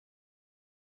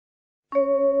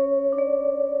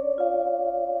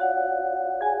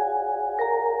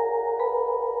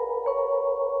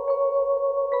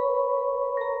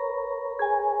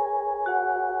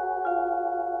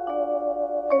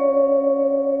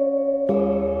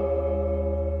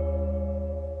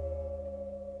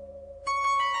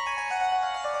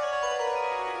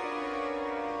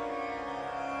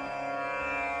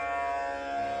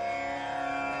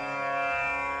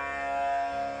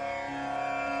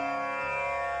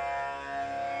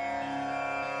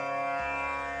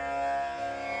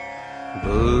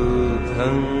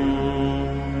बुद्धं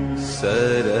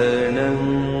शरणं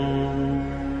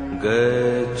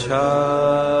गच्छामि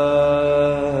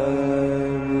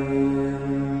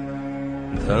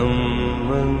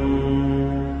धम्मं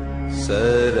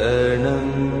शरणं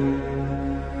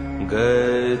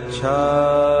गच्छामि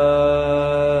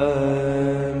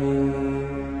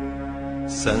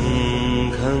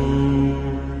संघं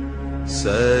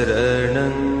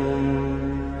शरणं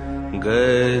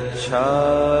गच्छामि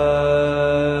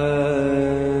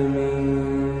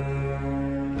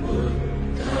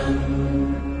बुद्धं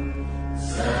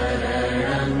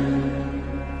शरणं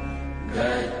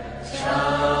गच्छामि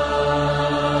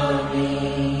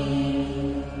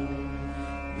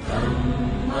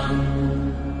धम्मं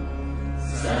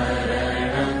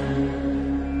शरणं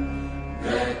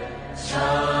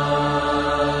गच्छामि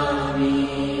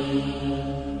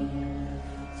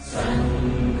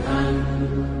संघं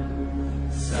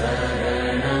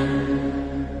शरणं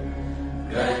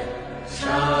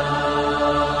गच्छामि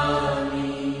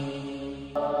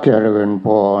เจริญพ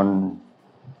ร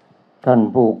ท่าน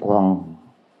ผู้ฟัง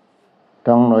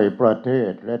ทั้งในประเท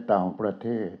ศและต่างประเท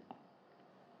ศ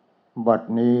บัด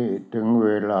นี้ถึงเว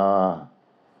ลา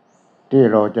ที่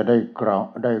เราจะไ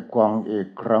ด้ฟังอีก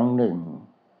ครั้งหนึ่ง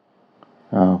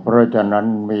เพราะฉะนั้น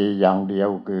มีอย่างเดียว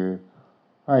คือ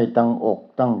ให้ตั้งอก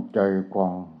ตั้งใจ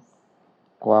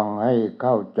ฟังให้เ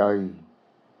ข้าใจ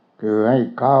คือให้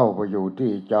เข้าไปอยู่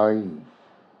ที่ใจ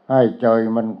ให้ใจ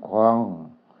มันฟัง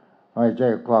ไม่ใช่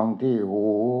ฟังที่หู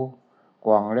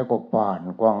ฟังแล้วก็ผ่าน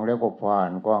ฟังแล้วก็ผ่า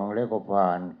นฟังแล้วก็ผ่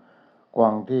านฟั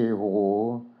งที่หู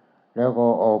แล้วก็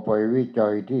เอาไปวิจั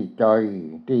ยที่ใจ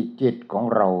ที่จิตของ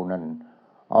เรานั่น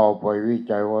เอาไปวิ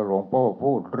จัยว่าหลวงพ่อ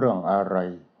พูดเรื่องอะไร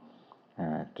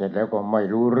เสร็จแล้วก็ไม่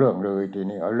รู้เรื่องเลยที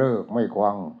นี้เลิกไม่ฟั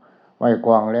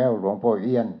งแล้วหลวงพ่อเ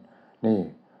อี้ยนนี่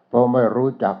เพราะไม่รู้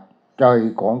จักใจ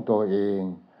ของตัวเอง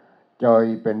ใจ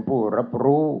เป็นผู้รับ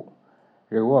รู้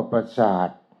หรือว่าประสาท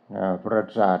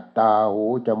ตาหู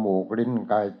จมูกลิ้น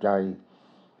กายใจ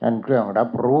นั่นเครื่องรั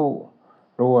บรู้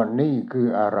ว่านี่คือ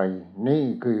อะไรนี่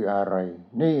คืออะไร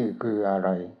นี่คืออะไร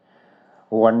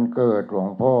วันเกิดหลวง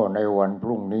พ่อในวันพ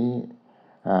รุ่งนี้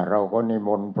เราก็นิม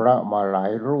นต์พระมาหลา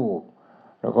ยรูป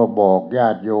แล้วก็บอกญา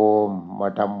ติโยมมา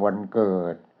ทำวันเกิ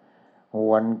ด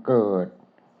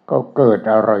ก็เกิด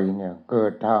อะไรเนี่ยเกิ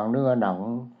ดทางเนื้อหนัง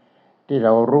ที่เร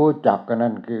ารู้จักกัน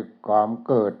นั่นคือความ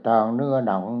เกิดทางเนื้อ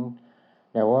หนัง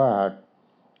แต่ว่า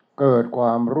เกิดคว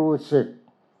ามรู้สึก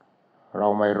เรา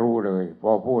ไม่รู้เลยพ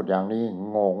อพูดอย่างนี้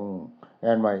งงเ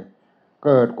ห็นไหมเ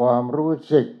กิดความรู้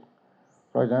สึก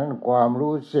เพราะฉะนั้นความ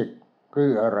รู้สึกคื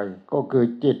ออะไรก็คือ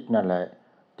จิตนั่นแหละ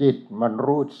จิตมัน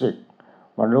รู้สึก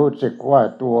ว่า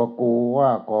ตัวกูว่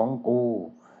าของกู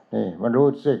นี่มัน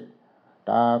รู้สึก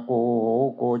ตากูหู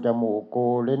กูจมูกกู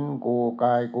ลิ้นกูก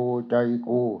ายกูใจ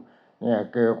กูเนี่ย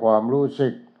คือความรู้สึ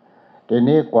กที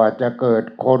นี้กว่าจะเกิด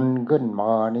คนขึ้นม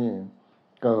านี่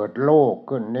เกิดโลก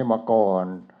ขึ้นนี่มาก่อน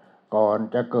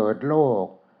จะเกิดโลก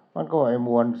มันก็ไอ้ม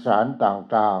วลสาร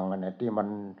ต่างๆเนี่ยที่มัน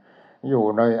อยู่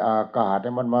ในอากาศ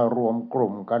ที่มันมารวมก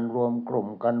ลุ่มกัน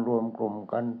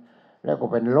แล้วก็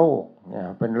เป็นโลกเนี่ย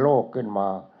เป็นโลกขึ้นมา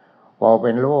พอเ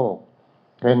ป็นโลก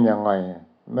เป็นยังไง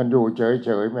มันอยู่เฉ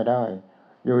ยๆไม่ได้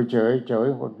อยู่เฉย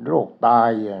ๆโลกตาย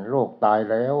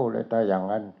แล้วเลยถ้าอย่าง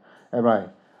นั้นใช่ไหม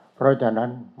เพราะฉะนั้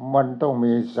นมันต้อง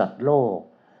มีสัตว์โลก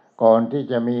ก่อนที่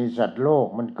จะมีสัตว์โลก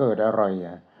มันเกิดอะไร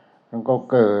มันก็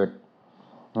เกิด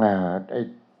ไอ้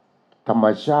ธรรม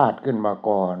ชาติขึ้นมา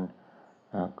ก่อน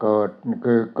เกิด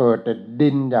แต่ดิ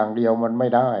นอย่างเดียวมันไม่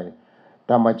ได้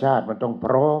ธรรมชาติมันต้องพ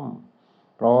ร้อ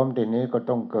มทีนี้ก็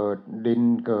ต้องเกิดดิน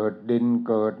เ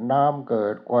กิดน้ำเกิ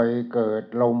ดไฟเกิด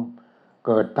ลมเ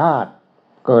กิดธา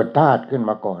ตุขึ้น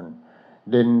มาก่อน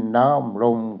ดินน้ำล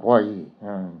มไฟ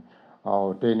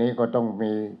ทีนี้ก็ต้อง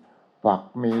มีฝัก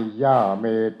มีหญ้า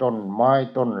มีต้นไม้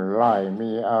ต้นไม้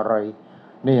มีอะไร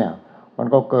เนี่ยมัน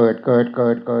ก็เกิด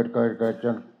จ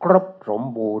นครบสม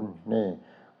บูรณ์นี่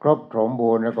ครบสม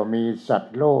บูรณ์แล้วก็มีสัต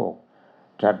ว์โล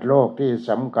กที่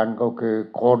สำคัญก็คือ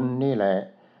คนนี่แหละ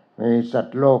มีสัต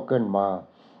ว์โลกขึ้นมา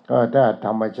ก็ถ้าธ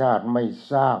รรมชาติไม่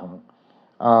สร้าง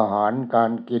อาหารกา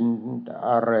รกิน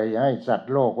อะไรให้สัต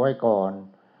ว์โลกไว้ก่อน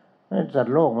สัต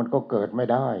ว์โลกมันก็เกิดไม่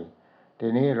ได้ที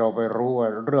นี้เราไปรู้ว่า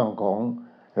เรื่องของ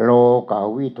โลกา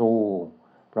วิทู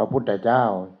พระพุทธเจ้า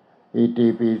อิติ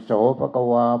ปิโสภะคะ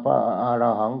วาพระอร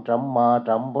หังสัมมา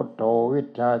สัมพุทโธวิช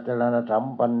ชาจรณสัม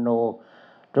ปันโน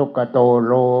ทุกขโต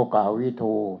โลกาวิ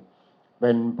ทูเ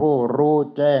ป็นผู้รู้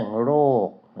แจ้งโลก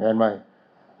เห็นไหม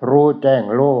รู้แจ้ง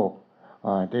โลก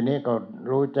ทีนี้ก็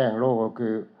รู้แจ้งโลกก็คื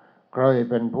อใคร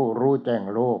เป็นผู้รู้แจ้ง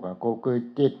โลกก็คือ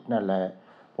จิตนั่นแหละ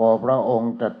พอพระอง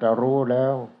ค์ตรัสรู้แล้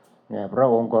วเนี่ยพระ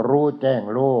องค์ก็รู้แจ้ง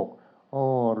โลกโอ้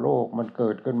โลกมันเกิ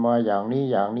ดขึ้นมาอย่างนี้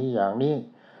อย่างนี้อย่างนี้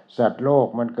สัตว์โลก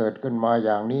มันเกิดขึ้นมาอ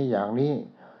ย่างนี้อย่างนี้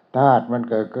ธาตุมัน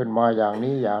เกิดขึ้นมาอย่าง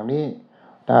นี้อย่างนี้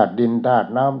ธาตุดินธาตุ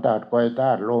น้ำธาตุไฟธ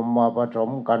าตุลมมาผส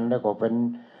มกันแล้วก็เป็น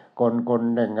คน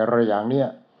หนึ่งอะไรอย่างเนี้ย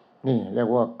นี่เรียก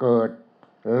ว่าเกิด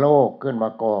โลกขึ้นม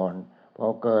าก่อนพอ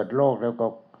เกิดโลกแล้วก็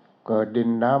เกิดดิน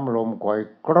น้ำลมไฟ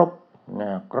ครบนะ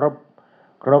ค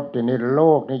รบทีนี้โล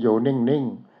กนี่อยู่นิ่ง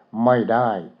ๆไม่ได้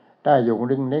ถ้าอยู่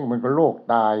นิ่งๆมันก็โลก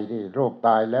ตายที่โลกต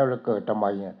ายแล้วเกิดทำไม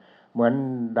เหมือน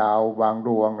ดาวบางด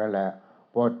วงนั่นแหละ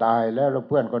พอตายแล้วเ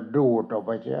พื่อนก็ดูดออกไ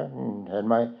ปเสียเห็น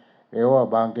ไหมหรือว่า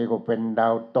บางทีก็เป็นดา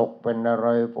วตกเป็นอะไร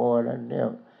พอแล้วเนี่ย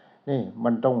นี่มั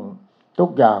นต้องทุก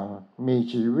อย่างมี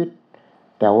ชีวิต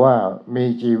แต่ว่ามี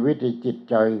ชีวิตในจิต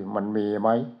ใจมันมีไหม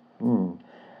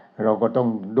เราก็ต้อง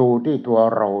ดูที่ตัว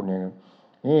เราเนี่ย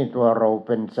นี่ตัวเราเ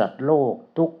ป็นสัตว์โลก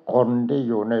ทุกคนที่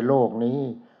อยู่ในโลกนี้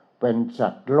เป็นสั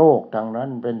ตว์โลกทั้งนั้น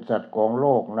เป็นสัตว์ของโล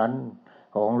กนั้น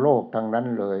ของโลกทั้งนั้น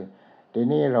เลยที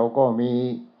นี้เราก็มี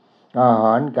อาห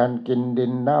ารการกินดิ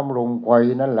นน้ำลมไฟ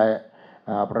นั่นแหละ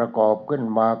ประกอบขึ้น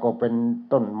มาก็เป็น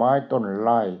ต้นไม้ต้นไ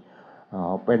ม้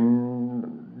เป็น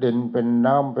ดินเป็น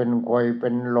น้ำเป็นไฟเป็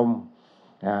นลม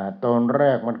ตอนแร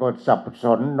กมันก็สับส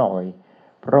นหน่อย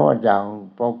เพราะอย่าง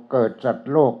พอเกิดสัตว์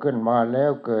โลกขึ้นมาแล้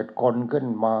วเกิดคนขึ้น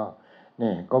มา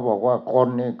นี่ก็บอกว่าคน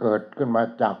นี่เกิดขึ้นมา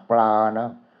จากปลานะ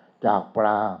จากปล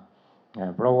า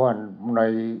เพราะว่าใน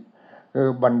คือ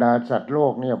บรรดาสัตว์โล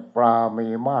กเนี่ยปลามี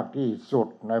มากที่สุด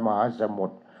ในมหาสมุท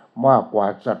รมากกว่า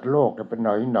สัตว์โลกจะเป็นไ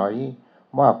หน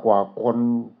มากกว่าคน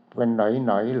เป็นไ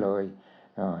หนเลย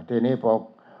ทีนี้พอ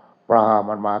ปลา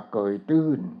มันมาเกยตื้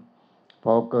นพ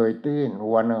อเกยตื้น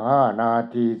วัน5 นา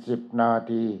ที10 นา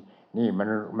ทีนี่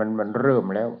มันเริ่ม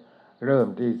แล้วเริ่ม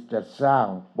ที่จะสร้าง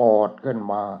ปอดขึ้น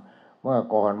มาเมื่อ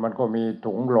ก่อนมันก็มี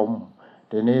ถุงลม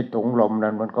ทีนี้ถุงลม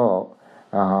นั้นมันก็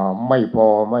ไม่พอ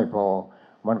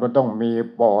มันก็ต้องมี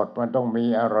ปอดมันต้องมี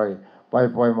อะไรไป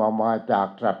มาจาก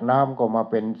สัตว์น้ำก็มา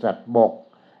เป็นสัตว์บก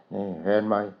นี่เห็น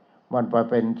ไหมมันไป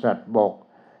เป็นสัตว์บก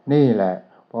นี่แหละ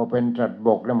พอเป็นสัตว์บ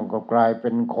กแล้วมันก็กลายเป็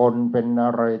นคนเป็นอ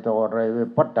ะไรต่ออะไรไป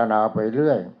พัฒนาไปเ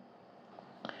รื่อย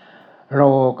โล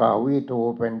กาวิทู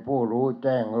เป็นผู้รู้แ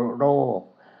จ้งโลก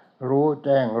รู้แ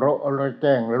จ้งโล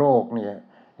กเนี่ย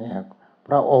พ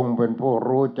ระองค์เป็นผู้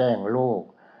รู้แจ้งโลก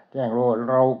แจ้งโลก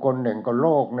เราคนหนึ่งก็โล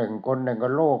กหนึ่งคนหนึ่งก็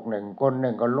โลกหนึ่งคนห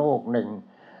นึ่งก็โลกหนึ่ง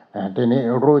ทีนี้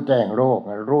รู้แจ้งโลก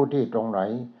รู้ที่ตรงไหน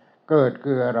เกิด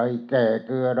คืออะไรแก่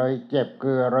คืออะไรเจ็บ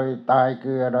คืออะไรตาย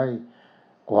คืออะไร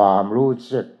ความรู้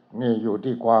สึกนี่อยู่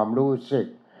ที่ความรู้สึก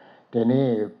ทีนี้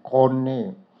คนนี่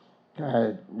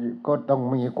ก็ต้อง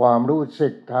มีความรู้สึ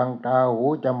กทางตาหู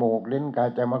จมูกลิ้นกาย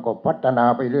ใจมันก็พัฒนา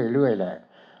ไปเรื่อยๆแหละ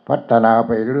พัฒนาไ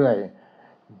ปเรื่อย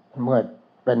เมื่อ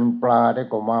เป็นปลาได้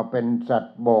ก็มาเป็นสัต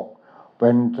ว์บกเป็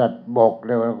นสัตว์บกเล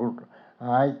ยห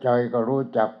ายใจก็รู้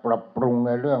จักปรับปรุงใน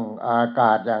เรื่องอาก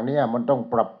าศอย่างนี้มันต้อง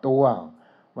ปรับตัว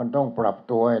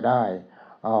ให้ได้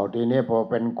ทีนี้พอ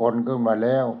เป็นคนขึ้นมาแ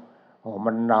ล้ว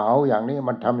มันหนาวอย่างนี้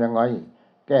มันทำยังไง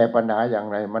แก้ปัญหาอย่าง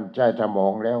ไรมันใช้สมอ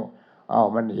งแล้ว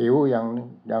มันหิวอย่าง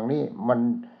นี้มัน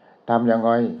ทำยังไ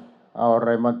งเอาอะไร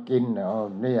มากินเ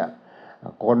นี่ย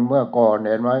คนเมื่อก่อน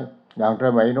เห็นไหมอย่างส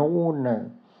มัยนู้นนะ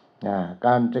ก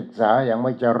ารศึกษายังไ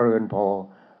ม่เจริญพอ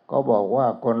ก็บอกว่า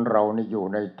คนเรานี่อยู่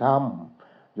ในถ้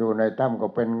ำก็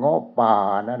เป็นเงาะป่า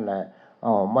นั่นแหละ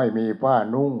ไม่มีผ้า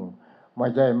นุ่งไม่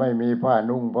ใช่ไม่มีผ้า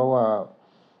นุ่งเพราะว่า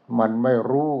มันไม่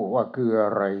รู้ว่าคืออ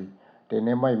ะไรที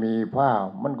นี้ไม่มีผ้า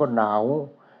มันก็หนาว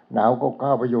ก็เข้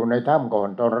าไปอยู่ในถ้ำก่อน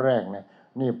ตอนแรกเนี่ย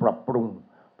นี่ปรับปรุง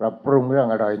เรื่อง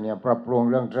อะไรเนี่ยปรับปรุง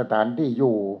เรื่องสถานที่อ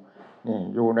ยู่นี่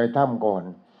อยู่ในถ้ำก่อน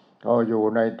ก็อยู่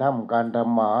ในถ้ำการท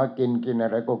ำหมากินอะ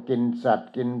ไรก็กินสัต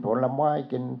ว์กินผลไม้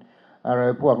กินอะไร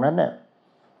พวกนั้นเนี่ย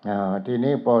ที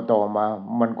นี้พอต่อมา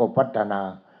มันก็พัฒน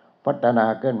า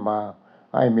ขึ้นมา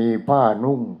ให้มีผ้า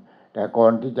นุ่งแต่ก่อ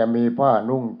นที่จะมีผ้า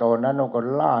นุ่งตอนนั้นเราก็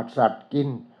ล่าสัตว์กิน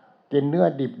เนื้อ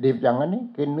ดิบอย่างนั้นนี่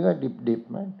กินเนื้อดิบ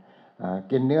มัน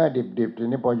กินเนื้อดิบที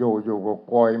นี้พออยู่ก็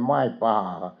กอยไม้ป่า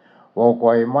พอก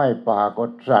อยไม้ป่าก็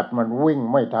สัตว์มันวิ่ง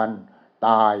ไม่ทันต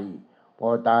ายพอ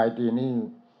ตายทีนี้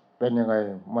เป็นยังไง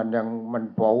มัน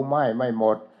เผาไหม้ไม่หม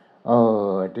ด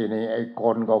ทีนี้ไอ้ค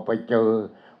นก็ไปเจอ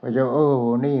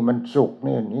นี่มันสุก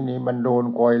นี่มันโดน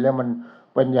ก่อยแล้วมัน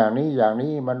เป็นอย่าง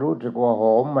นี้มันรู้สึกว่าห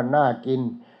อมมันน่ากิน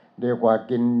เดียวกว่า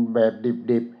กินแบบ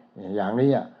ดิบๆอย่าง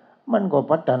นี้มันก็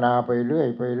พัฒนาไปเรื่อย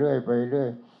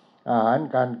อาหาร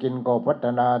การกินก็พัฒ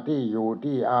นาที่อยู่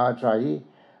ที่อาศัย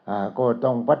ก็ต้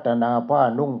องพัฒนาผ้า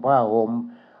นุ่งผ้าห่ม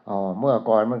เมื่อ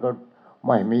ก่อนมันก็ไ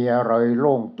ม่มีอะไรโ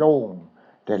ล่งโจ้ง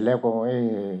แต่แล้วก็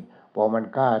พอมัน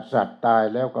ฆ่าสัตว์ตาย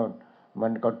แล้วก็มั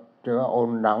นก็เจอเอา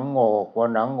หนังออกพอ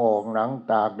หนังออกหนัง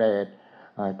ตากแดด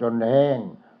จนแห้ง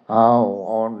เอ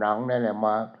าหนังนั่นแหละม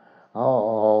าห่อ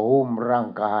หุ้มร่าง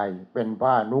กายเป็น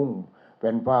ผ้านุ่งเป็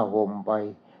นผ้าห่มไป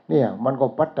เนี่ยมันก็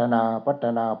พัฒนา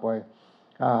ไป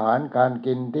อาหารการ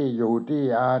กินที่อยู่ที่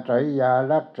อาศัยยา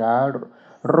รักษา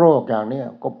โรคอย่างนี้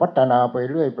ก็พัฒนาไป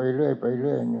เรื่อย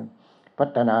เนี่ยพั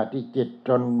ฒนาที่จิตจ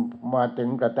นมาถึง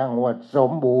กระทั่งว่าส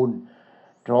มบูร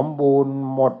ณ์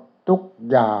หมดทุก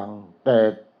อย่างแต่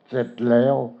เสร็จแล้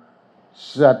ว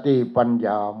สติปัญญ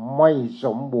าไม่ส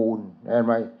มบูรณ์เห็นไ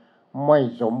หมไม่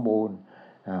สมบูรณ์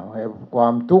ควา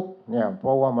มทุกข์เนี่ยเพร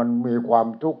าะว่ามันมีความ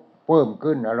ทุกข์เพิ่ม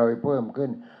ขึ้นอะไรเพิ่มขึ้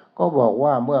นก็บอก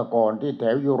ว่าเมื่อก่อนที่แถ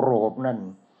วยุโรปนั่น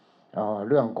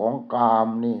เรื่องของกาม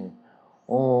นี่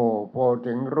พอ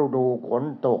ถึงฤดูฝน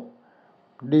ตก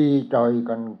ดีใจ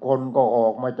กันคนก็ออ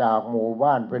กมาจากหมู่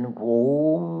บ้านเป็นฝู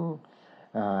ง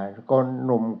คนห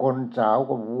นุ่มคนสาว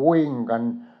ก็วิ่งกัน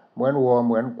เหมือนวัวเ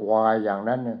หมือนควายอย่าง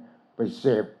นั้นไปเส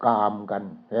พกามกัน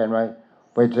เห็นไหม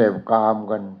ไปเสพกาม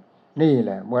กันนี่แห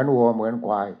ละเหมือนวัวเหมือนค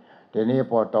วายทีนี้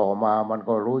พอต่อมามัน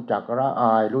ก็รู้จักละอ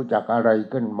ายรู้จักอะไร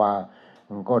ขึ้นมา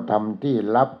มันก็ทำที่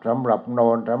ลับสำหรับนอ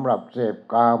นสำหรับเสพ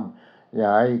กามอย่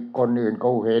าให้คนอื่นเข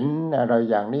าเห็นอะไร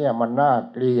อย่างนี้มันน่า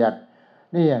เกลียด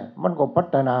เนี่ยมันก็พั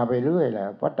ฒนาไปเรื่อยแหละ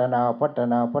พัฒนา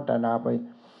ไป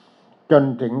จน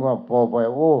ถึงว่าพอไป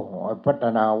พัฒ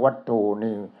นาวัตถุ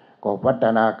นี่ก็พัฒ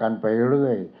นากันไปเรื่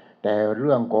อยแต่เ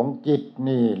รื่องของจิต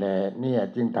นี่แหละเนี่ย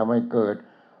จึงทำให้เกิด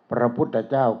พระพุทธ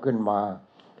เจ้าขึ้นมา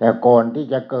แต่ก่อนที่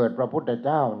จะเกิดพระพุทธเ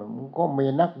จ้าก็มี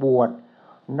นักบว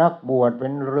ชเป็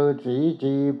นฤาษี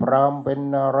ชีพราหมณ์เป็น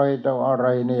อะไรต่ออะไร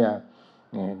เนี่ย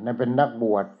นั่นเป็นนักบ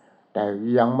วชแต่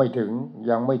ยังไม่ถึ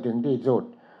งที่สุด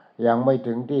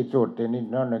ทีนี้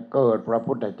นั่นเกิดพระ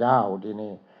พุทธเจ้าที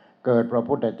นี้เกิดพระ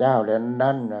พุทธเจ้าแล้ว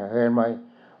นั่นเห็นไหม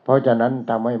เพราะฉะนั้น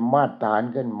ทำให้มาตรฐาน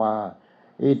ขึ้นมา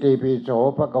อิติปิโส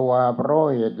ภควาเพราะ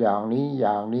เหตุอย่าง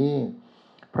นี้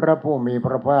พระผู้มีพ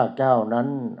ระภาคเจ้านั้น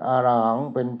อรหัง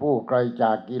เป็นผู้ไกลจ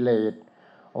ากกิเลส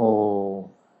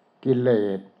กิเล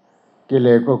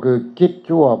สก็คือคิด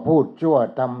ชั่วพูดชั่ว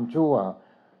ทำชั่ว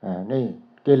นี่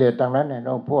กิเลสทางนั้นเนี่ย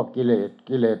พวกกิเ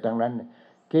ลสทางนั้น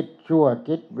คิดชั่ว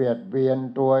คิดเบียดเบียน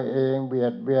ตัวเองเบีย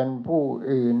ดเบียนผู้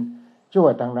อื่นชั่ว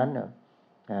ทางนั้น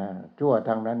ชั่วท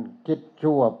างนั้นคิด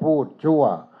ชั่วพูดชั่ว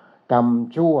ท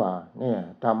ำชั่วเนี่ย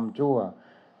ทำชั่ว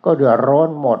ก็เดือดร้อน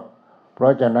หมดเพรา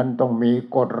ะฉะนั้นต้องมี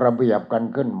กฎระเบียบกัน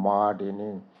ขึ้นมาที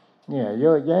นี้เนี่ยเย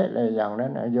อะแยะเลยอย่างนั้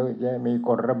นเยอะแยะมีก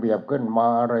ฎระเบียบขึ้นมา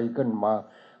อะไรขึ้นมา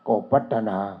ก็พัฒ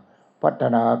นา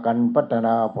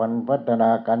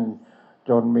กัน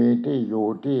จนมีที่อยู่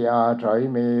ที่อาศัย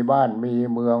มีบ้านมี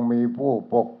เมืองมีผู้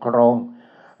ปกครอง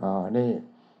นี่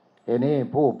ทีนี้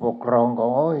ผู้ปกครองก็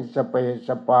สเปส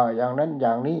ปะอย่างนั้นอ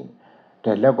ย่างนี้แ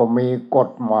ต่แล้วก็มีก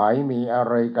ฎหมายมีอะ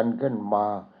ไรกันขึ้นมา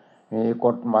มีก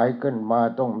ฎหมายขึ้นมา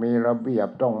ต้องมีระเบียบ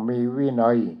ต้องมีวิ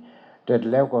นัยเสร็จ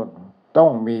แล้วก็ต้อ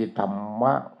งมีธรรม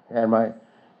ะเห็นไหม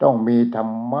ต้องมีธร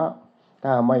รมะ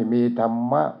ถ้าไม่มีธรร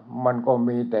มะมันก็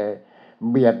มีแต่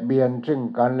เบียดเบียนซึ่ง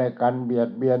กันและกันเบียด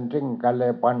เบียนซึ่งกันแล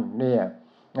ะกันเนี่ย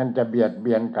นั่นจะเบียดเ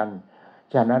บียนกัน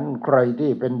ฉะนั้นใคร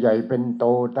ที่เป็นใหญ่เป็นโต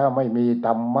ถ้าไม่มีธ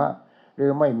รรมะหรื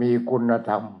อไม่มีคุณ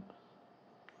ธรรม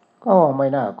ก็ไม่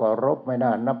น่าเคารพไม่น่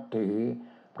านับถือ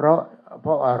เพร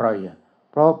าะอะไร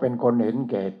เพราะเป็นคนเห็น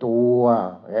แก่ตัว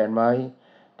เห็นไหม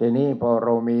ทีนี้พอเร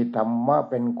ามีธรรมะ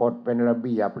เป็นกฎเป็นระเ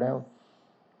บียบแล้ว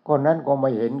คนนั้นก็ไ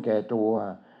ม่เห็นแก่ตัว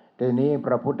ทีนี้พ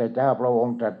ระพุทธเจ้าพระอง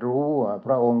ค์ตรัสรู้อ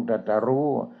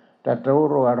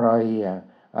ะไร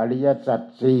อริยสัจ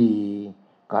สี่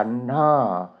ขันธ์ห้า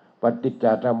ปฏิจจ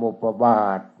สมุปบา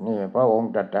ทนี่พระอง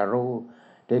ค์ตรัสรู้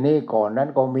ทีนี้ก่อนนั้น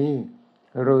ก็มี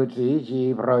ฤาษีชี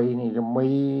ไพรนี่จะมี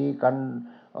กัน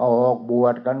ออกบว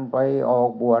ชกันไป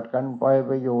ไป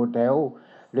อยู่แถว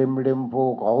ริมภู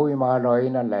เขาหิมาลัย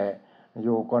นั่นแหละอ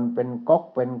ยู่กันเป็นก๊อ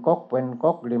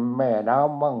กริมแม่น้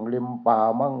ำมั่งริมป่า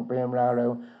มั่งเป็นอะไร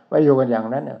ไปอยู่กันอย่าง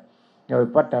นั้นโดย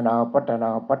พัฒนา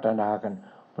กัน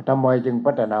ทำไมจึง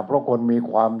พัฒนาเพราะคนมี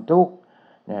ความทุกข์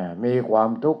เนี่ยมีความ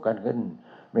ทุกข์กันขึ้น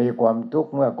มีความทุกข์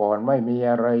เมื่อก่อนไม่มี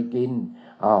อะไรกิน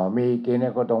มีกิน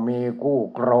ก็ต้องมีคู่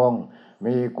ครอง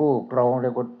แล้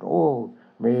วก็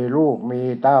มีลูกมี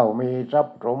เต้ามีทรัพ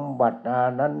ย์สมบัติ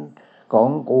นั้นของ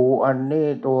กูอันนี้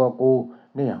ตัวกู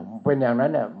เนี่ยเป็นอย่างนั้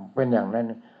นเนี่ยเป็นอย่างนั้น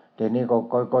ทีนี้ก็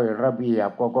ค่อยๆระเบียบ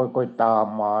ก็ค่อยๆตาม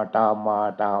ม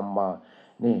า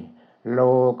นี่โล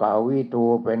กาวิทู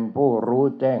เป็นผู้รู้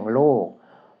แจ้งโลก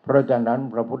เพราะฉะนั้น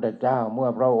พระพุทธเจ้าเมื่อ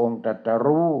พระองค์ตรัส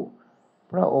รู้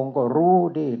พระองค์ก็รู้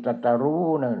ที่ตรัสรู้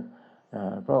นั่น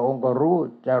พระองค์ก็รู้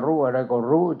จะรู้อะไรก็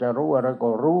รู้จะรู้อะไรก็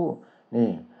รู้นี่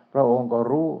พระองค์ก็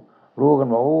รู้กัน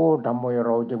ว่าโอ้ทำไมเ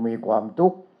ราจะมีความทุ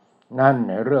กข์นั่น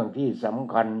เรื่องที่ส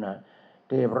ำคัญนะ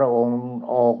ที่พระองค์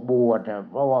ออกบวช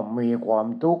เพราะว่ามีความ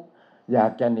ทุกข์อยา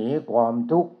กจะหนีความ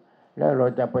ทุกข์แล้วเรา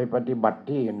จะไปปฏิบัติ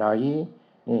ที่ไหน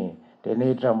นี่ที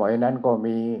นี้สมัยนั้นก็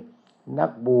มีนั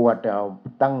กบวช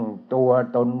ตั้งตัว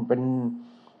ตนเป็น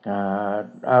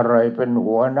อะไรเป็น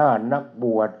หัวหน้านักบ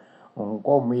วช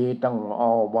ก็มีตั้ง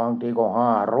บางทีก็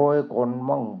500 คน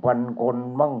มั่ง1,000 คน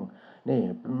มั่งนี่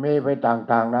มีไป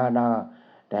ต่างๆนานา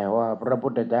แต่ว่าพระพุ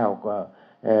ทธเจ้าก็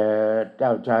เจ้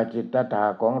าชายสิทธัตถะ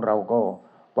ของเราก็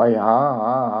ไปหา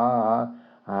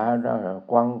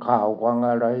กวางข่าวกวาง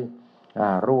อะไร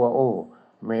รู้ว่าโอ้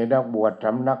มีนักบวชส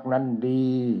ำนักนั้นดี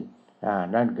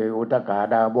นั่นคืออุทกา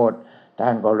ดาบทท่า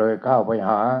นก็เลยเข้าไป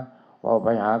หาพอไป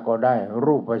หาก็ได้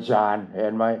รูปฌานเห็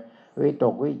นไหมวิต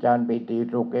กวิจารปิติ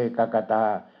สุขเอกคตา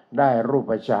ได้รู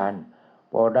ปฌาน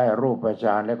พอได้รูปฌ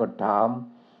านแล้วก็ถาม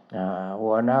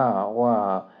หัวหน้าว่า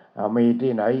มี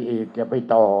ที่ไหนอีกจะไป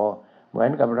ต่อเหมือ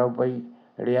นกับเราไป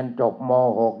เรียนจบม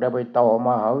.6ได้ไปต่อม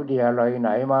หาวิทยาลัยไหน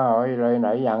มหาวิทยาลัยไหน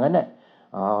อย่างนั้นเนี่ย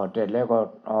เสร็จแล้วก็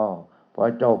พอ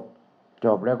จ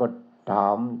บแล้วก็ถา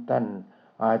มท่าน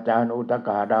อาจารย์อุตก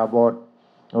าดาบ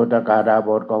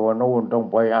ทก็ว่านู่นต้อง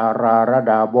ไปอาราระ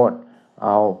ดาบทเอ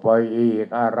าไปอีก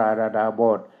อาราระดาบ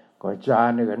ทก็ฌาน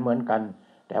เหมือนกัน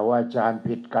แต่ว่าฌาน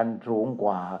ผิดกันสูงก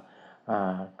ว่า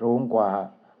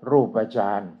รูปฌ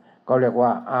านก็เรียกว่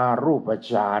าอารูป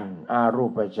ฌาน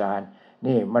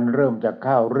นี่มันเริ่มจะเ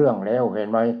ข้าเรื่องแล้วเห็น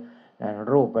ไหม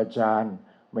รูปฌาน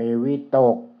มีวิต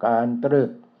กการตรึ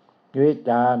กวิ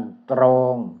จารตรอ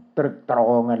งตรึกตร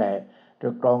องอะไรตรึ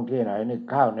กตรองที่ไหนนี่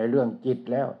เข้าในเรื่องจิต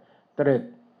แล้วตรึก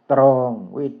ตรอง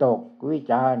วิตกวิ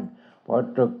จารพอ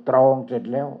ตรึกตรองเสร็จ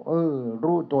แล้ว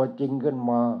รู้ตัวจริงขึ้น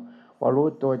มาพอรู้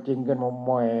ตัวจริงขึ้นมาแห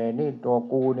มนี่ตัว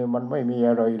กูนี่มันไม่มี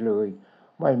อะไรเลย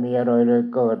ไม่มีอะไรเลย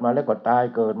เกิดมาแล้วก็ตาย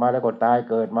เกิดมาแล้วก็ตาย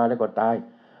เกิดมาแล้วก็ตาย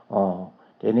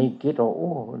ทีนี้คิดว่าโ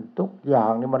อ้ทุกอย่า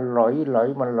งนี่มันไหล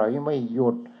มันไหลไม่หยุ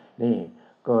ดนี่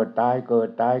เกิดตาย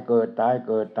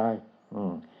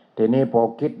ทีนี้พอ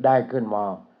คิดได้ขึ้นมา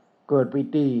เกิดปิ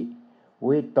ติ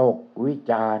วิตกวิ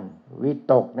จารวิ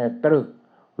ตกเนี่ยตรึก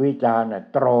วิจารเนี่ย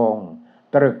ตรอง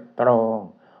ตรึกตรอง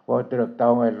พอตรึกตร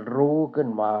องรู้ขึ้น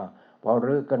มาพอ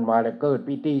รู้ขึ้นมาแล้วเกิด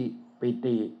ปิติ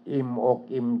อิ่มอก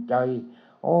อิ่มใจ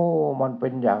โอ้มันเป็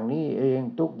นอย่างนี้เอง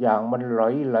ทุกอย่างมันไหล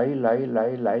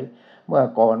เมื่อ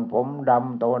ก่อนผมด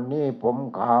ำตอนนี้ผม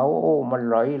ขาวโอ้มัน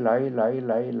ไหล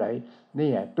เ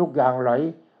นี่ยทุกอย่างไหล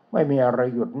ไม่มีอะไร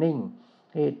หยุดนิ่ง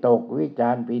ที่ตกวิจา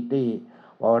รปิติ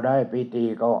พอได้ปิติ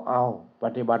ก็เอาป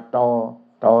ฏิบัติ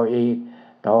ต่ออีก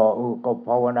ก็ภ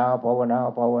าวนา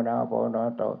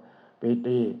ต่อปิ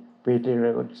ติเล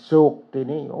ยสุขที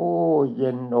นี้โอ้เ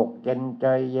ย็นอกเย็นใจ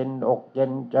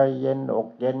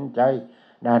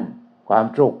นั่นความ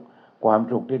สุข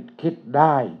ที่คิดไ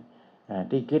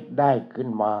ด้ขึ้น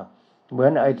มาเหมือ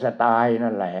นไอน์สไตน์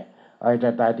นั่นแหละไอน์ส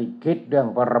ไตน์ที่คิดเรื่อง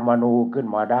ปรมาณูขึ้น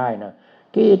มาได้นะ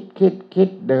คิ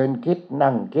ดเดินคิด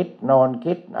นั่งคิดนอน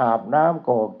คิดอาบน้ำ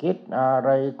ก็คิดอะไร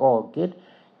ก็คิ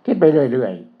ดไปเรื่อ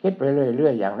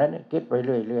ยอย่างนั้นคิดไปเ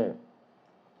รื่อย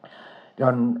จ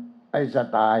นไอน์ส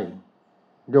ไตน์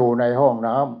อยู่ในห้อง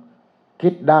น้ำคิ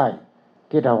ดได้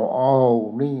คิดเอา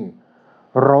นี่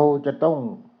เราจะต้อง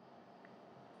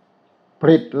ผ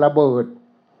ลิตระเบิด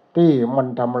ที่มัน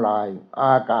ทำลายอ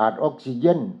ากาศออกซิเจ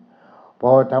นพ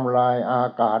อทำลายอา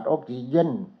กาศออกซิเจน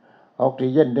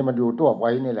ที่มันอยู่ทั่วไป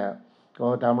นี่แหละก็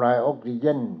ทำลายออกซิเจ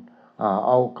นเ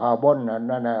อาคาร์บอน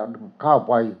นั่นเข้า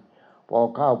ไปพอ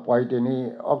เข้าไปทีนี้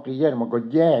ออกซิเจนมันก็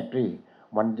แยก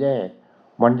มัน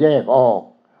แยกออก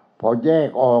พอแยก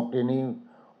ออกทีนี้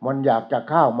มันอยากจะ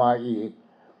เข้ามาอีก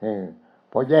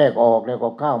พอแยกออกแล้วก็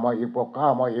เข้ามาอีกก็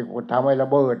ทำให้ระ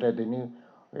เบิดแต่ทีนี้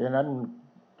เพราะฉะนั้น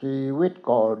ชีวิต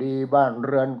ก็ดีบ้านเ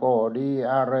รือนก็ดี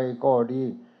อะไรก็ดี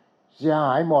เสียห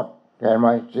ายหมดเห็นไหม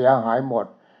เสียหายหมด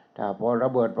ถ้าพอระ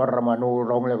เบิดปรมาณู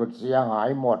ลงแล้วก็เสียหาย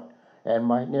หมดเห็นไห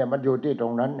มเนี่ยมันอยู่ที่ตร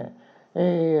งนั้นเนี่ย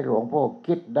หลวงพ่อ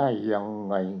คิดได้ยัง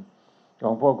ไงหล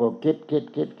วงพ่อก็คิด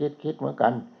เหมือนกั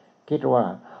นคิดว่า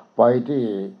ไปที่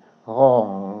ห้อง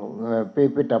พิ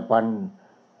พิธภัณฑ์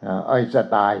ไอน์ส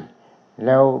ไตน์แ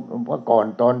ล้วเมื่อก่อน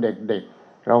ตอนเด็ก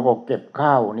ๆเราก็เก็บ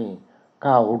ข้าวนี่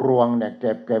ข้าวรวงเนี่ยเ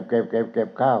ก็บ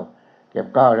ข้าว เก็บ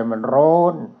ข้าวแล้วมันร้อ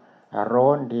นร้อ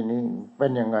นทีนี้เป็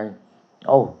นยังไงเ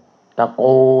อาตะโก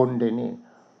นทีนี้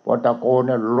พอตะโกนเ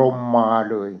นี่ยลมมา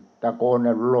เลยตะโกนเ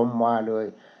นี่ยลมมาเลย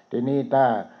ทีนี้ถ้า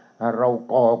เรา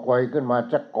ก่อไฟขึ้นมา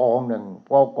สักกองหนึ่งพ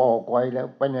อก่อไฟแล้ว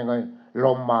เป็นยังไงล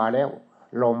มมาแล้ว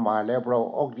ลมมาแล้วเพราะ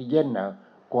ออกซิเจนนะ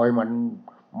ไฟมัน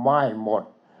ไหม้หมด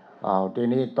ที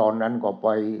นี้ตอนนั้นก็ไป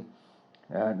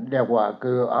เรียกว่า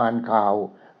คืออ่านข่าว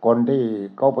คนที่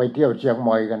เขาไปเที่ยวเชียงให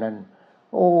ม่กันนั้น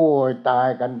โอ้ยตาย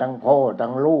กันทั้งพ่อทั้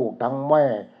งลูกทั้งแม่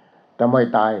แต่ไม่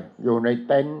ตายอยู่ในเ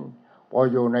ต็นท์พอ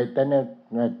อยู่ในเต็นท์เ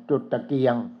นี่ยจุดตะเกีย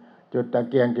ง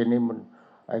ทีนี้มัน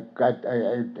ไอ้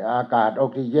อากาศออ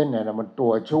กซิเจนเนี่ยมันตั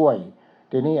วช่วย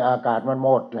ทีนี้อากาศมันหม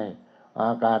ดเลยอ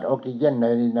ากาศออกซิเจน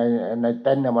ในเ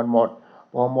ต็นท์เนี่ยมันหมด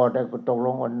พอหมดแล้วก็ตกล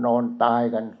งว่านอนตาย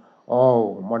กันโอ้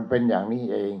มันเป็นอย่างนี้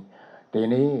เองที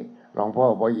นี้หลวงพ่อ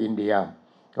ไปอินเดีย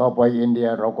ก็ไปอินเดีย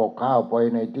เราก็เข้าไป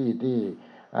ในที่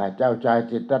เจ้าชาย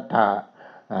สิทธัตถะ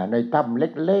ในถ้ำ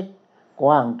เล็กๆก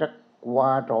ว้างสักว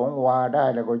าสองวาได้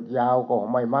แล้วก็ยาวก็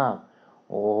ไม่มาก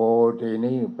โอ้ที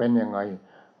นี้เป็นยังไง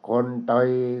คนไ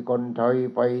ทย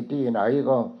ไปที่ไหน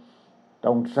ก็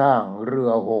ต้องสร้างเรื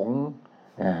อหงส์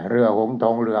เรือหงส์ท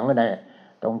องเหลืองนั่นแหละ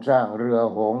ต้องสร้างเรือ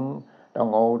หงส์ต้อง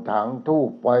เอาถังทูบ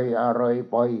ไปอะไร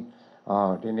ไป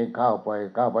ทีนี้เข้าไป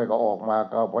ก็ออกมา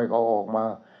เข้าไปก็ออกมา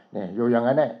เนี่ยอยู่อย่าง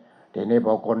นั้นแหละทีนี้พ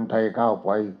อคนไทยเข้าไป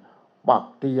ปัก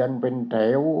เทียนเป็นแถ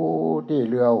วที่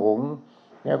เรือหงส์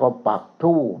แล้วก็ปัก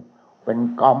ธูปเป็น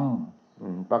ก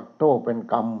ำปักธูปเป็น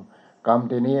ก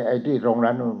ำทีนี้ไอ้ที่ตรง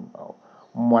นั้น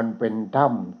มันเป็นถ้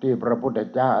ำที่พระพุทธ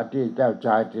เจ้าที่เจ้าช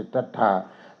ายสิทธัตถะ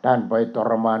ท่านไปท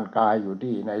รมานกายอยู่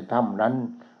ที่ในถ้ำนั้น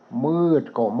มืด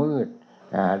ก็มืด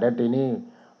แล้วทีนี้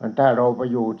ถ้าเราไป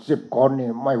อยู่10 คน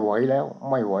นี่ไม่ไหวแล้ว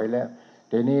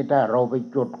ทีนี้ถ้าเราไป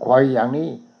จุดไฟอย่างนี้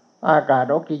อากาศ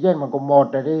ออกซิเจนมันก็หมด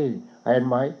เลยที่เห็น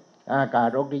ไหมอากาศ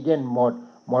ออกซิเจนหมด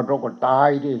เราก็ตาย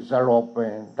ที่สลบไป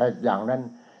แต่อย่างนั้น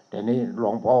ทีนี้หล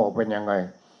วงพ่อเป็นยังไง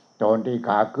ตอนที่ข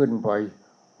าขึ้นไป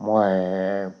แหม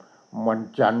มัน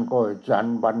จัน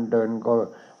บันเดินก็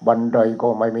บันไดก็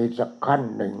ไม่มีสักขั้น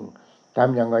หนึ่งท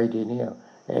ำยังไงทีนี้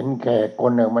เห็นแขกค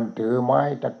นหนึ่งมันถือไม้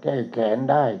ตะแก้แขน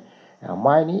ได้ไ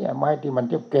ม้นี้ไม้ที่มัน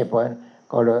เก็บไว้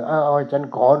ก็เลยเอาฉัน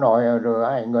ขอหน่อยเลย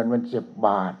ให้เงินมัน10 บ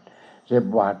าท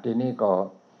ทีนี้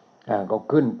ก็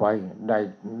ขึ้นไป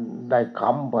ได้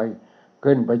ค้ำไป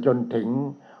ขึ้นไปจนถึง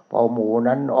พอหมู่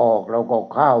นั้นออกเราก็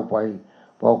เข้าไป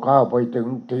พอเข้าไปถึง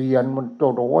เทียนมันโต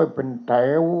โอยเป็นแถ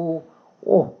วโ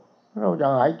อ้เราจะ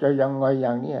หายใจยังไงอย่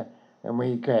างเนี้ยมี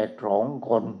แขก2 ค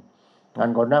นงั้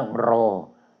นก็นั่งร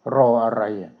ออะไร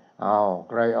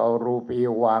ใครเอารูปี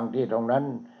วางที่ตรงนั้น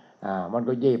มัน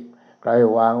ก็หยิบใคร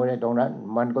วางไว้ในตรงนั้น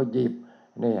มันก็หยิบ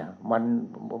เนี่ยมัน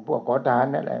พวกขอทาน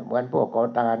นั่นแหละเหมือนพวกขอ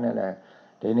ทานนั่นแหละ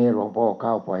ทีนี้หลวงพ่อเ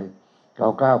ข้าไ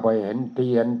ปเห็นเ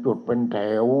ทียนจุดเป็นแถ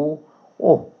วโ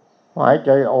อ้หายใ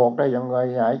จออกได้ยังไง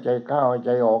หายใจเข้าหายใ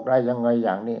จออกได้ยังไงอ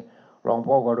ย่างนี้หลวง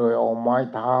พ่อก็เลยเอาไม้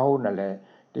เท้านั่นแหละ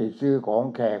ที่ซื้อของ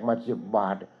แขกมา10 บา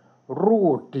ทรู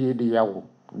ดทีเดียว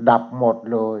ดับหมด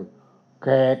เลยแข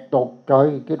กตกใจ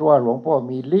คิดว่าหลวงพ่อ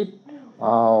มีฤทธิ์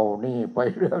นี่ไป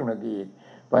เรื่องหนึ่ง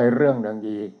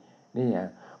อีกนี่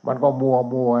มันก็มัว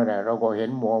เนี่ยเราก็เห็น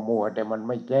มัวแต่มัน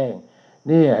ไม่แจ้ง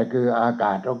นี่คืออาก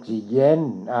าศออกซิเจน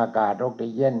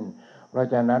เพราะ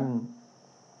ฉะนั้น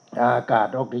อากาศ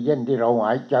ออกซิเจนที่เราห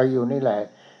ายใจอยู่นี่แหละ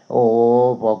โอ้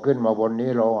พอขึ้นมาบนนี้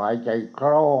เราหายใจค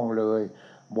ล่องเลย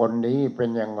บนนี้เป็น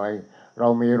ยังไงเรา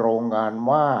มีโรงงาน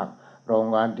มากโรง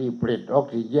งานที่ผลิตออก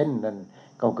ซิเจนนั่น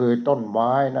ก็คือต้นไ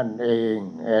ม้นั่นเอง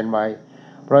เห็นไหม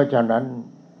เพราะฉะนั้น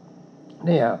เ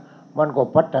นี่ยมันก็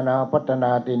พัฒน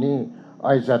าทีนี้ไ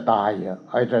อ้สไตล์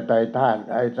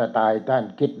ท่าน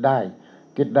คิดได้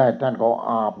ท่านก็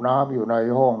อาบน้ำอยู่ใน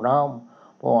ห้องน้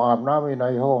ำพออาบน้ำอยู่ใน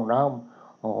ห้องน้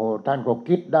ำโอ้โหท่านก็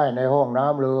คิดได้ในห้องน้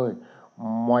ำเลย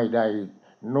ไม่ได้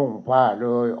นุ่งผ้าเล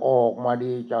ยออกมา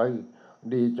ดีใจ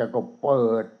ก็เปิ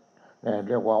ดเ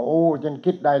รียกว่าโอ้ฉัน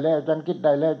คิดได้แล้ว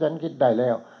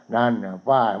นั่น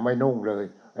ผ้าไม่นุ่งเลย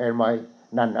เห็นไหม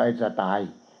นั่นไอ้สไตล์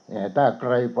ถ้าใค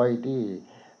รไปที่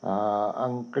อั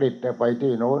งกฤษไป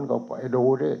ที่โน้นก็ไปดู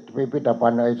ที่พิพิธภั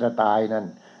ณฑ์ไอน์สไตน์นั่น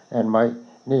เห็นไหม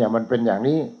นี่มันเป็นอย่าง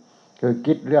นี้คือ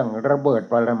คิดเรื่องระเบิด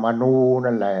ปรมาณู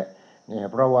นั่นแหละเนี่ย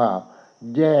เพราะว่า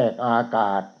แยกอาก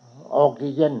าศออกซิ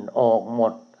เจนออกหม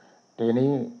ดที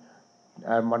นี้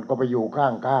มันก็ไปอยู่ข้า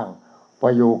ง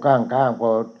พ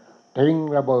อทิ้ง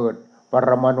ระเบิดปร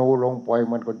มาณูลงไป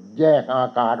มันก็แยกอา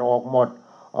กาศออกหมด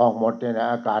เนี่ย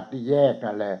อากาศที่แยก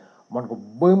นั่นแหละมันก็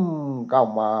บึ้มเข้า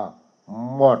มา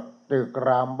หมดตึกร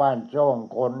ามบ้านช่อง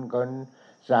คนกัน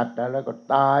สัตว์แล้วก็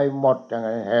ตายหมดยังไง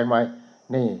เห็นไหม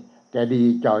นี่แกดี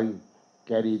ใจ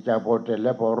พอเสร็จแ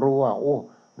ล้วพอรู้ว่าโอ้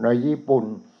ในญี่ปุ่น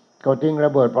เขาทิ้งร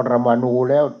ะเบิดปรมาณู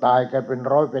แล้วตายกันเป็น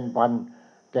ร้อยเป็นพัน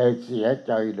แกเสียใ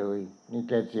จเลยนี่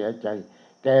แกเสียใจ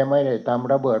แกไม่ได้ท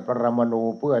ำระเบิดปรมาณู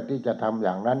เพื่อที่จะทำอ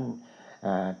ย่างนั้น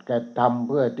แกทำเ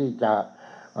พื่อที่จะ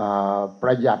ป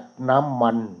ระหยัดน้ำ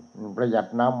มัน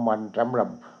สำหรับ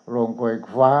โรงไฟ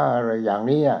ฟ้าอะไรอย่าง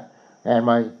นี้เห็นไห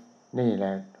มนี่แหล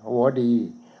ะหัวดี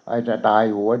ไอ้จะตาย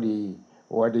หัวดี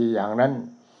อย่างนั้น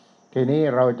ทีนี้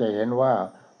เราจะเห็นว่า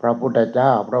พระพุทธเจ้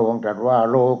าพระองค์ตรัสว่า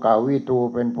โลกาวิทู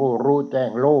เป็นผู้รู้แจ้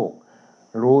งโลก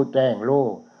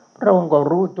พระองค์ก็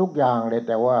รู้ทุกอย่างเลยแ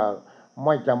ต่ว่าไ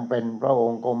ม่จำเป็นพระอ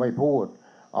งค์ก็ไม่พูด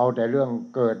เอาแต่เรื่อง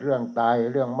เกิดเรื่องตาย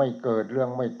เรื่องไม่เกิดเรื่อง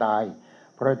ไม่ตาย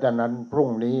เพราะฉะนั้นพรุ่ง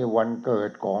นี้วันเกิ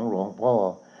ดของหลวงพ่อ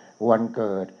วันเ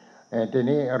กิดที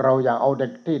นี้เราอย่าเอาแต่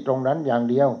ที่ตรงนั้นอย่าง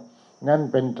เดียวนั่น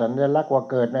เป็นสัญลักษณ์ว่า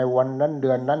เกิดในวันนั้นเดื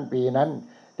อนนั้นปีนั้น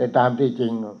แต่ตามที่จริ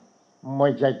งไม่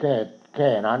ใช่แค่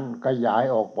นั้นขยาย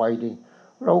ออกไปดิ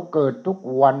เราเกิดทุก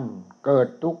วันเกิด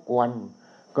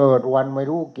วันไม่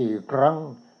รู้กี่ครั้ง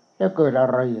แล้วเกิดอะ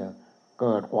ไรเ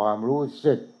กิดความรู้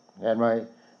สึกเห็นไหม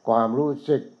ความรู้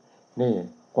สึกนี่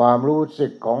ความรู้สึ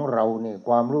กของเรานี่ค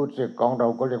วามรู้สึกของเรา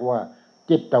ก็เรียกว่า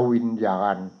จิตวิญญา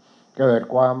ณเกิด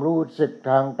ความรู้สึก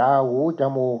ทางตาหูจ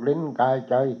มูกลิ้นกาย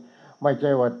ใจไม่ใ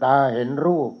ช่ว่าตาเห็น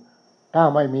รูปถ้า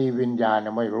ไม่มีวิญญาณ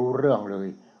ไม่รู้เรื่องเลย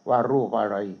ว่ารูปอะ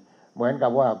ไรเหมือนกั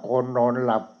บว่าคนนอนห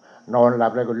ลับ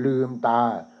แล้วก็ลืมตา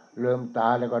แ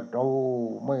ล้วก็โอ้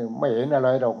ไม่เห็นอะไร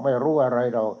หรอกไม่รู้อะไร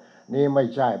หรอกนี่ไม่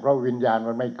ใช่เพราะวิญญาณ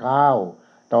มันไม่เข้า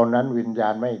ตอนนั้นวิญญา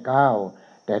ณไม่เข้า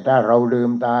แต่ถ้าเราลื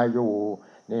มตาอยู่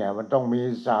เนี่ยมันต้องมี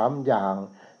3อย่าง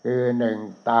คือ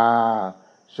1ตา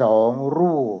2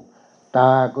รูปต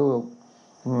า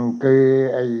คือ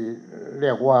ไอเรี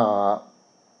ยกว่า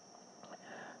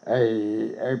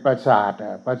ไอประสา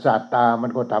ทตามั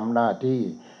นก็ทำหน้าที่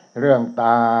เรื่องต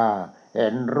าเห็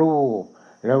นรูป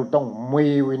แล้วต้องมี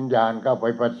วิญญาณเข้าไป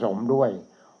ผสมด้วย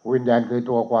วิญญาณคือ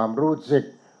ตัวความรู้สึ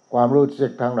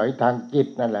กทางไหนทางจิต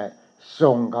นั่นแหละ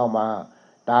ส่งเข้ามา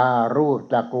ตารูป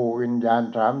จักขุวิญญาณ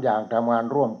3อย่างทำงาน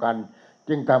ร่วมกัน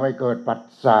จึงทำให้เกิดปัส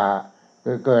สะ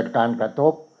คือเกิดการกระท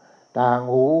บทาง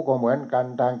หูก็เหมือนกัน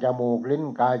ทางจมูกลิ้น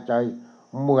กายใจ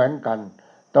เหมือนกัน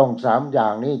ต้อง3อย่า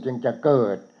งนี้จึงจะเกิ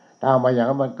ดถ้ามาอย่าง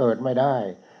นั้นมันเกิดไม่ได้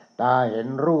ตาเห็น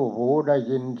รูปหูได้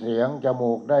ยินเสียงจ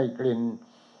มูกได้กลิ่น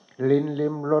ลิ้น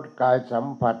ลิ้มรสกายสัม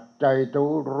ผัสใจ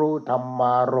รู้ธรรม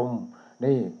ารมณ์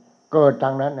นี่เกิดท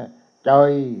างนั้นใจ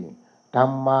ธร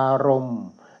รมารมณ์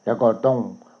แล้วก็ต้อง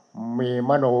มี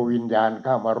มโนวิญญาณเ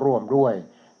ข้ามาร่วมด้วย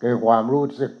คือความรู้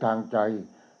สึกทางใ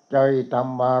จธร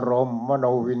รมารมณ์มโน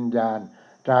วิญญาณ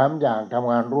3อย่างท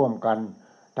ำงานร่วมกัน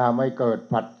ทำให้เกิด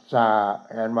ผัสสะ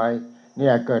เห็นไหมเนี่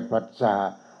ยเกิดผัสสะ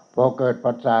พอเกิด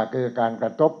ผัสสะคือการกร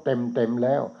ะทบเต็มแ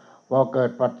ล้วพอเกิ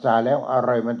ดผัสสะแล้วอะไ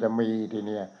รมันจะมีทีเ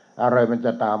นี้ยอะไรมันจ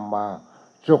ะตามมา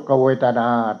สุขเวทนา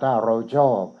ถ้าเราช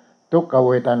อบทุกขเ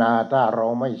วทนาถ้าเรา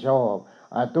ไม่ชอบ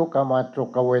อทุกขมสุ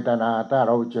ขเวทนาถ้าเ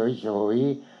ราเฉย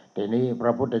ทีนี้พร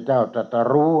ะพุทธเจ้าตรัส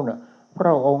รู้นะพร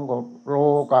ะองค์ก็โล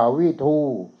กาวิทู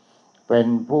เป็น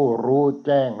ผู้รู้แ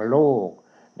จ้งโลก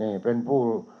นี่เป็นผู้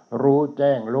รู้แ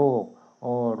จ้งโลกโ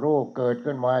อ้โลกเกิด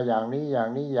ขึ้นมาอย่างนี้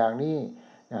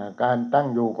การตั้ง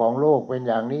อยู่ของโลกเป็น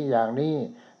อย่างนี้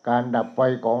การดับไป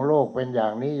ของโลกเป็นอย่า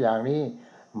งนี้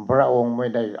พระองค์ไม่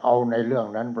ได้เอาในเรื่อง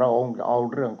นั้นพระองค์เอา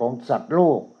เรื่องของสัตว์โล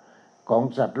ก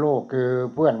คือ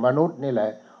เพื่อนมนุษย์นี่แหล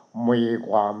ะมี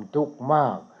ความทุกข์มา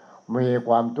ก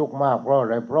เพราะอะ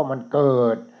ไรเพราะมันเกิ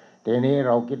ดทีนี้เ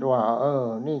ราคิดว่า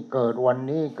นี่เกิดวัน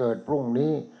นี้เกิดพรุ่ง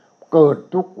นี้เกิด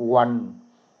ทุกวั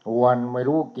นไม่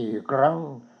รู้กี่ครั้ง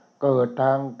เกิดท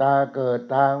างตาเกิด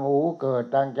ทางหูเกิด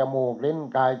ทางจมูกลิ้น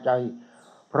กายใจ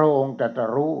พระองค์ตรัส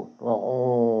รู้ว่าโอ้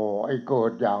ไอ้เกิ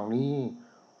ดอย่างนี้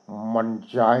มัน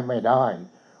ใช้ไม่ได้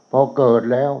พอเกิด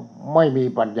แล้วไม่มี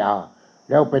ปัญญา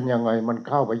แล้วเป็นยังไงมันเ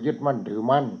ข้าไปยึดมั่นถือ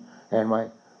มั่นเห็นไหม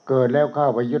เกิดแล้วเข้า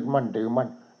ไปยึดมั่นถือมั่น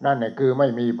นั่นแหละคือไม่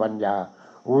มีปัญญา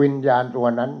วิญญาณตัว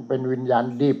นั้นเป็นวิญญาณ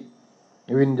ดิ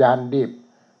บ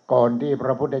ก่อนที่พร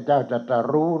ะพุทธเจ้าจะตรัส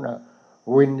รู้นะ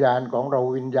วิญญาณของเรา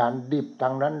วิญญาณดิบ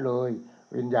ทั้งนั้นเลย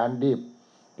วิญญาณดิบ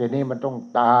ทีนี้มันต้อง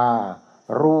ตา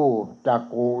รูปจัก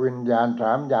ขุวิญญาณ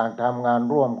3อย่างทำงาน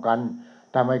ร่วมกัน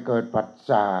ทำให้เกิดผัส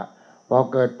สะพอ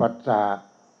เกิดผัสสะ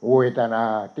เวทนา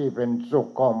ที่เป็นสุข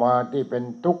ก็มาที่เป็น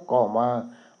ทุกข์ก็มา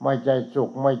ไม่ใช่สุข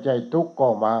ไม่ใช่ทุกข์ก็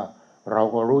มาเรา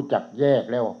ก็รู้จักแยก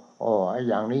แล้วไอ้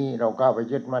อย่างนี้เราก็ไป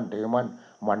ยึดมั่นถือมั่น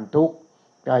มันทุกข์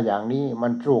ถ้าอย่างนี้มั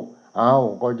นสุข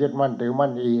ก็ยึดมั่นถือมั่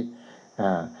นอีก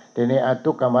ทีนี้อ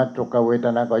ทุกขมสุขเวท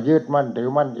นาก็ยึดมั่นถือ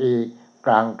มั่นอีกก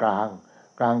ลาง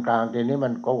ทีนี้มั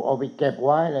นก็เอาไปเก็บไ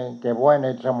ว้ใน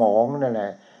สมองนั่นแหล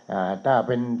ะถ้าเ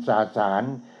ป็นสาร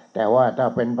แต่ว่าถ้า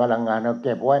เป็นพลังงานเราเ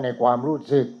ก็บไว้ในความรู้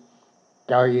สึก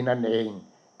ใจนั่นเอง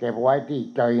เก็บไว้ที่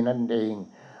ใจนั่นเอง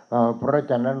เพราะ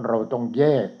ฉะนั้นเราต้องแย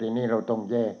กทีนี้เราต้อง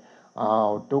แยกเอา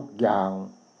ทุกอย่าง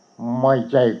ไม่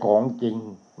ใช่ของจริง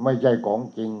ไม่ใช่ของ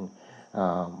จริง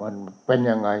มันเป็น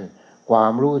ยังไงควา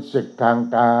มรู้สึกทาง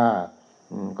ตา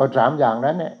ก็สามอย่าง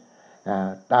นั้นเนี่ย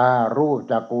ตารูป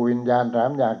จักขุวิญญาณสา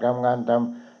มอย่างทำงานท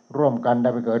ำร่วมกันท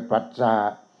ำให้เกิดปัจจา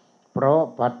เพราะ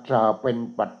ปัจจาเป็น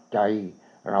ปัจจัย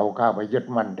เราเข้าไปยึด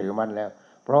มั่นถือมั่นแล้ว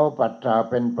เพราะปัจจา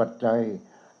เป็นปัจจัย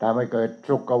ทำให้เกิด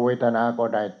สุขเวทนาก็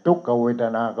ได้ทุกขเวท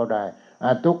นาก็ได้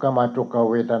ทุกขมาทุกข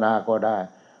เวทนาก็ได้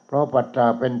เพราะปัจจา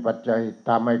เป็นปัจจัยท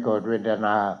ำให้เกิดเวทน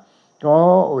าเพรา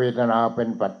ะเวทนาเป็น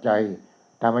ปัจจัย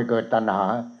ทำให้เกิดตัณหา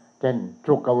เช่น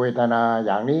ทุกขเวทนาอ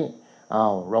ย่างนี้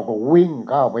เราก็วิ่ง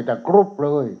เข้าไปตะกรุบเล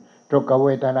ยทุกขเว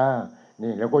ทนา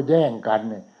นี่แล้วก็แย่งกั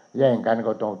น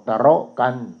ก็ต้องทะเลาะกั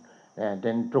นเป็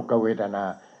นทุกขเวทนา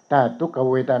ถ้าทุกข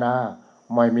เวทนา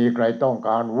ไม่มีใครต้องก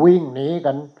ารวิ่งหนี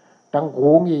กันทั้ง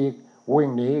ฝูงอีกวิ่ง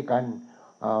หนีกัน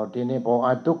ทีนี้พอ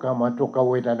ทุกขมาทุกข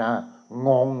เวทนาง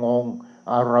ง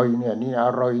อะไรเนี่ยนี่อะ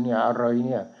ไรเนี่ยอะไรเ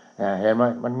นี่ยเห็นไหม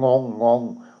มันงง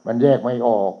มันแยกไม่อ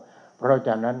อกเพราะฉ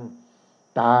ะนั้น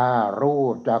ตารู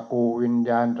ปจักขุวิญ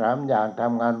ญาณสามอย่างท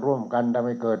ำงานร่วมกันทำใ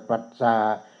ห้เกิดปัจจา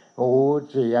หู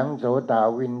เสียงโสต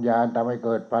วิญญาณทำให้เ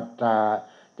กิดปัจจา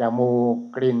จมูก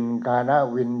กลิ่นกาณ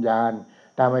วิญญาณ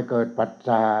ทำให้เกิดปัจ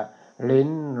จาลิ้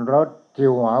นรสจิ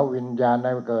วหาวิญญาณท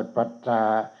ำให้เกิดปัจจา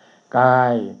กา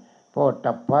ยโพ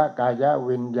ธิภะกาย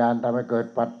วิญญาณทำให้เกิด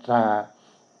ปัจจา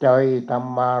ใจธร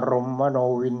รมารมณ์มโน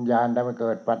วิญญาณทำให้เ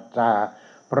กิดปัจจา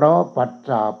เพราะปัจ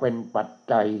จาเป็นปัจ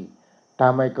จัยท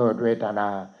ำให้เกิดเวทนา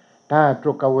ถ้า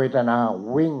ทุกขเวทนา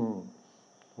วิ่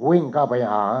งเข้าไป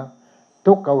หา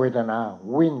ทุกขเวทนา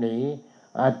วิ่งหนี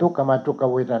ทุกขมาทุกข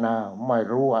เวทนาไม่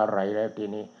รู้อะไรแล้วที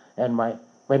นี้เห็นไหม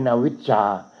เป็นอวิชชา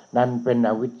นั่นเป็น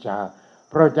อวิชชา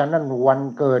เพราะฉะนั้นวัน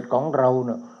เกิดของเราเ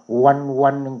นี่ยวั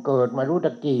นหนึ่งเกิดไม่รู้จ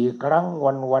ะกี่ครั้ง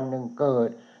วันหนึ่งเกิด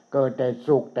แต่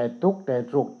สุขแต่ทุกข์แต่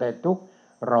สุขแต่ทุกข์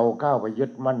เราเข้าไปยึ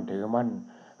ดมั่นถือมั่น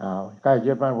ก็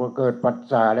ยึดมั่นพอเกิดปัจ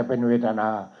จาแล้วเป็นเวทนา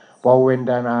พอเว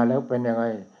ทนาแล้วเป็นยังไง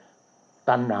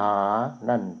ตัณหา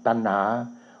นั่นตัณหา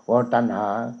ว่าตัณห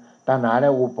าแล้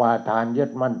วอุปาทานยึ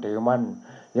ดมั่นถือมั่น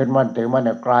เ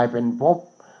นี่ยกลายเป็นภพ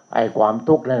ไอ้ความ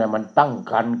ทุกข์นั่นแหละมันตั้ง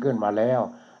ครรภ์ขึ้นมาแล้ว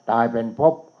ตายเป็นภ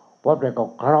พแล้วก็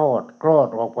คลอด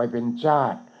ออกไปเป็นชา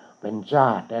ติเ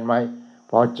ห็นไหม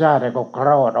พอชาติแล้วก็คล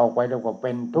อดออกไปแล้วก็เ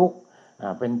ป็นทุกข์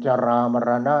เป็นจรามร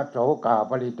ณะโสกา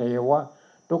ปริเทวะ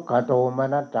ทุกขโทม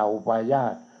นัสสะอุปาญา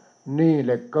ตนี่แห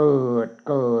ละเ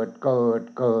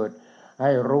กิดใ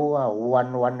ห้รู้ว่าวัน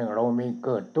หนึ่งเรามีเ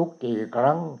กิดทุกข์กี่ค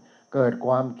รั้งเกิดค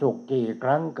วามสุขกี่ค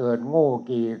รั้งเกิดโง่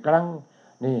กี่ครั้ง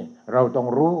นี่เราต้อง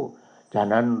รู้ฉะ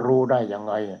นั้นรู้ได้ยัง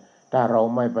ไงถ้าเรา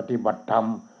ไม่ปฏิบัติธรรม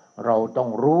เราต้อง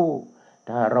รู้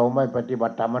ถ้าเราไม่ปฏิบั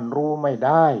ติธรรมมันรู้ไม่ไ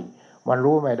ด้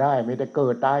มีแต่เกิ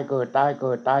ดตาย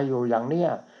อยู่อย่างเนี้ย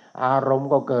อารมณ์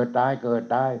ก็เกิดตาย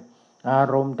อา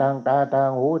รมณ์ทางตาทาง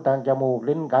หูทางจมูก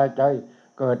ลิ้นกายใจ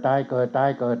เกิดตาย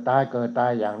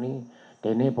อย่างนี้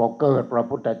ทีนี้พอเกิดพระ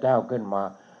พุทธเจ้าขึ้นมา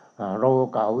โล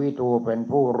กาวิทูเป็น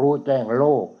ผู้รู้แจ้งโล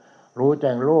ก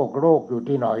อยู่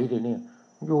ที่ไหนทีนี้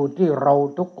อยู่ที่เรา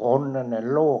ทุกคนนั่นแหละ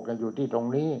โลกอยู่ที่ตรง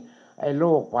นี้ไอ้โล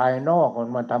กภายนอกมัน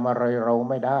มาทำอะไรเรา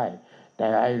ไม่ได้แต่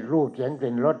ไอ้รูปเสียงก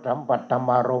ลิ่นรสสัมผัสธรร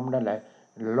มารมณ์นั่นแหละ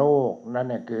โลกนั่นแ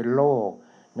หละคือโลก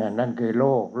นั่นคือโ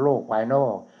ลกภายนอ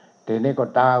กทีนี้ก็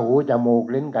ตาหูจมูก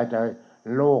ลิ้นกายใจ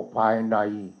โลกภายใน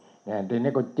ที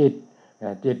นี้ก็จิ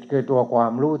ตคือตัวควา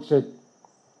มรู้สึ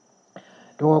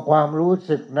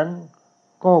กนั้น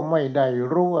ก็ไม่ได้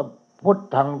รู้ว่าพุท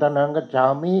ธังตนังกัจฉา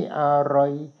มิอะไร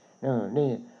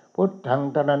นี่พุทธัง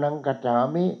ตนังกัจฉา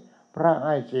มิพระใ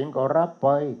ห้ศีลก็รับไป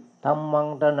ธัมมัง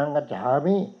ตนังกัจฉา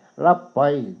มิรับไป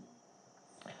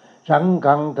สัง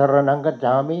ฆังตนังกัจฉ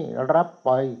ามิรับไป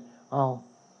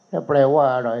แปลว่า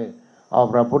อะไรเอา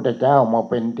พระพุทธเจ้ามา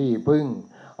เป็นที่พึ่ง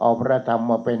เอาพระธรรม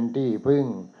มาเป็นที่พึ่ง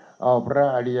เอาพระ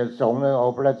อริยสงฆ์เอา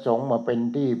พระสงฆ์มาเป็น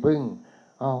ที่พึ่ง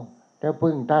แล้ว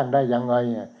พึ่งท่านได้ยังไง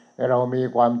เรามี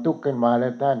ความทุกข์ขึ้นมาแล้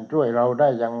วท่านช่วยเราได้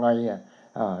ยังไง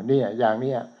เนี่ยอย่างเ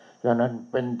นี้ยฉะนั้น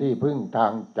เป็นที่พึ่งทา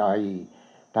งใจ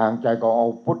ก็เอา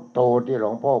พุทโธที่หล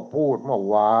วงพ่อพูดเมื่อ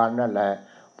วานนั่นแหละ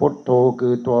พุทโธคื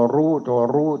อตัว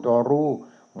รู้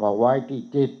มาไว้ที่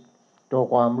จิตตัว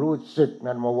ความรู้สึก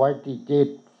นั้นมาไว้ที่จิต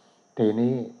ที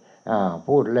นี้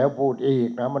พูดแล้วพูดอีก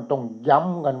นะมันต้องย้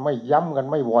ำกันไ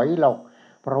ม่ไหวหรอก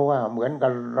เพราะว่าเหมือนกั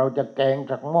บเราจะแกง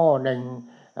จากหม้อหนึ่ง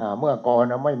เมื่อก่อน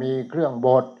ไม่มีเครื่องบ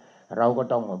ดเราก็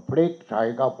ต้องพริกใส่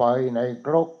เข้าไปในค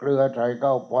รกเกลือใส่เ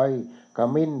ข้าไปข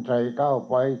มิ้นใส่เข้า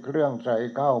ไปเครื่องใส่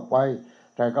เข้าไป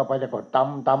แล้วก็ต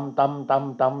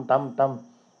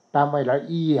ำให้ละ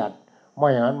เอียดไม่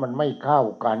อย่างนั้นมันไม่เข้า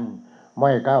กัน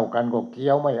ก็เคี้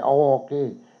ยวไม่ออกที่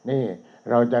นี่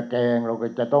เราจะแกงเราก็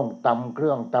จะต้องตำเค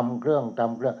รื่อง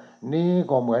นี่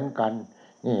ก็เหมือนกัน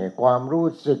นี่ความรู้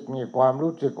สึกนี่ความ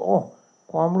รู้สึกโอ้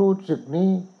ความรู้สึก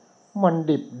นี้มัน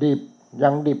ดิบยั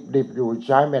งดิบอยู่ใ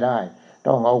ช้ไม่ได้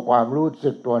ต้องเอาความรู้สึ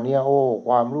กตัวนี้โอ้ค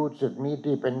วามรู้สึกนี้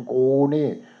ที่เป็นกูนี่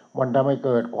มันทำให้เ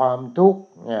กิดความทุกข์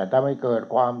เนี่ยทำให้เกิด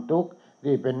ความทุกข์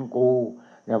ที่เป็นกู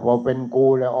เนี่ยพอเป็นกู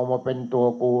แล้วเอามาเป็นตัว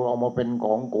กูเอามาเป็นข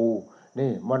องกู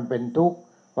นี่มันเป็นทุกข์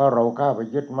เพราะเราเข้าไป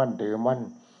ยึดมั่นถือมั่น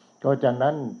เพราะฉะ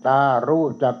นั้นตารูป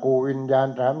จักขุวิญญาณ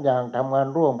สามอย่างทำงาน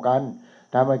ร่วมกัน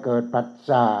ทำให้เกิดผัส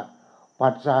ส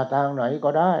ะทางไหนก็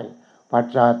ได้ผัส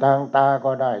สะทางตา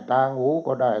ก็ได้ทางหู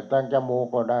ก็ได้ทางจมูก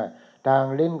ก็ได้ทาง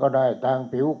ลิ้นก็ได้ทาง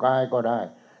ผิวกายก็ได้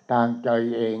ทางใจ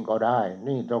เองก็ได้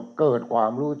นี่ต้องเกิดควา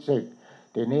มรู้สึก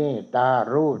ทีนี้ตา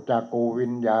รูปจักขุวิ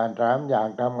ญญาณสามอย่าง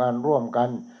ทำงานร่วมกัน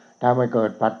ทำให้เกิ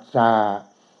ดผัสสะ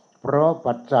เพราะ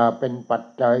ผัสสะเป็นปัจ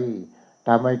จัยท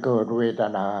ำให้เกิดเวท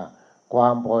นาควา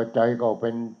มพอใจก็เป็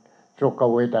นสุข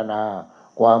เวทนา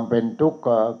ความเป็นทุกข์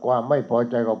ความไม่พอ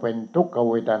ใจก็เป็นทุกข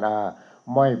เวทนา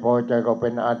ไม่พอใจก็เป็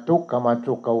นอทุกขม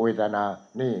สุขเวทนา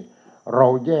นี่เรา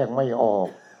แยกไม่ออก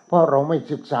เพราะเราไม่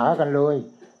ศึกษากันเลย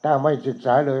ถ้าไม่ศึกษ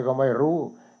าเลยก็ไม่รู้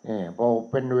พอ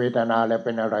เป็นเวทนาแล้วเ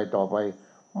ป็นอะไรต่อไป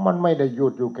มันไม่ได้หยุ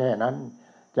ดอยู่แค่นั้น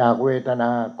จากเวทนา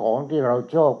ของที่เรา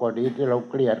ชอบก็ดีที่เรา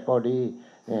เกลียดก็ดี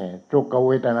ทุกขเ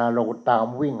วทนาเราตาม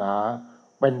วิ่งหา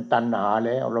เป็นตัณหาแ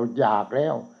ล้วเราอยากแล้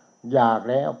ว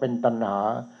เป็นตัณหา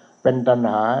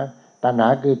ตัณหา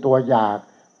คือตัวอยาก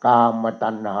กาม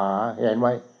ตัณหาเห็นไหม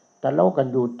แต่เรากัน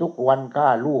อยู่ทุกวันฆ่า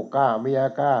ลูกฆ่าเมี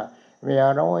ย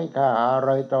น้อยฆ่าอะไร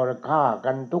ต่อฆ่า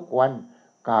กันทุกวัน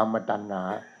กามตัณหา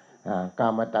กา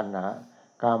มตัณ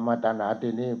หา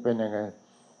ที่นี่เป็นยังไง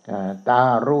ตา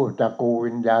รูปจักขุ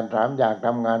วิญญาณสามอย่างท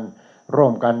ำงานร่ว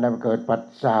มกันทำให้เกิดผัส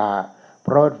สะเพ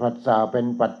ราะผัสสะเป็น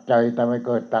ปัจจัยทำให้เ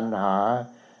กิดตัณหา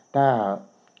ถ้า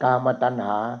กามตัณห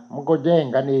ามันก็แย่ง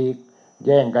กันอีก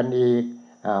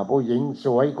ผู้หญิงส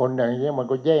วยคนอย่างนี้มัน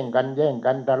ก็แย่งกั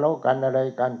นทะเลาะกันอะไร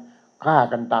กันฆ่า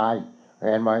กันตายเ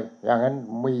ห็นไหมอย่างนั้น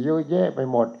มีเยอะแยะไป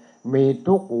หมดมี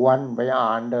ทุกวันไปอ่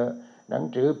านเถอะหนัง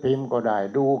สือพิมพ์ก็ได้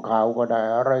ดูข่าวก็ได้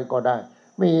อะไรก็ได้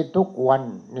มีทุกวัน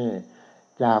นี่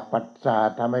จากปัสสาว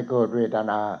ะทำให้เกิดเวท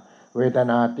น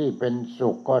าที่เป็นสุ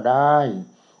ขก็ได้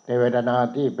แต่เวทนา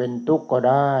ที่เป็นทุกข์ก็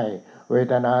ได้เว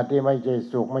ทนาที่ไม่ใช่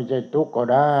สุขไม่ใช่ทุกข์ก็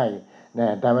ได้เนี่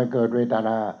ยทำให้เกิดเวท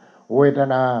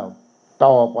นา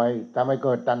ต่อไปทำให้เ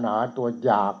กิดตัณหาตัวอ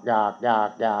ยาก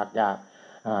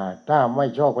ถ้าไม่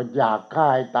ชอบก็อยากฆ่า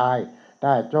ให้ตายถ้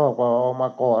าชอบก็เอามา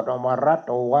กอดเอามารัด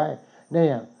เอาไว้เนี่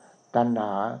ยตัณห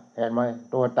าเห็นไหม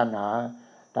ตัวตัณห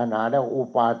าแล้วอุ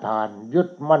ปาทานยึด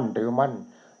มั่นถือมั่น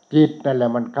จิตนั่นแหละ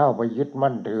มันเข้าไปยึด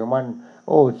มั่นถือมั่นโ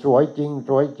อ้สวยจริงห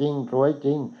ล่อจริงห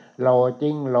ล่อจ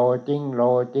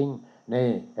ริงนี่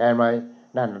เห็นไหม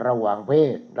นั่นระหว่างเพ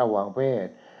ศ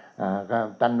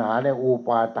ตัณหาและอุป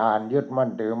าทานยึดมั่น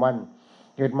ถือมั่น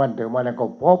แล้วก็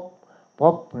พบ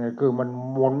คือมัน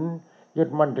หมุนยึด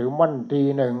มั่นถือมั่นที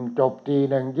หนึ่งจบที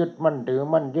หนึ่งยึดมั่นถือ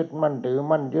มั่น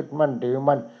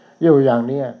อยู่อย่าง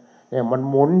นี้เนี่ยมัน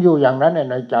หมุนอยู่อย่างนั้น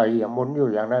ในใจหมุนอยู่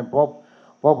อย่างนั้นพบ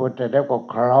แต่แล้วก็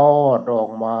คลอดออ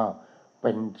กมาเ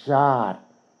ป็นชาติ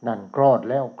นั่นคลอด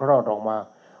ออกมา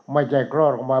ไม่ใช่คลอ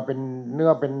ดออกมาเป็นเนื้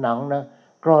อเป็นหนังนะ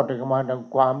คลอดออกมาทาง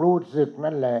ความรู้สึก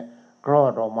นั่นแหละคลอ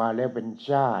ดออกมาแล้วเป็น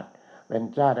ชาติแ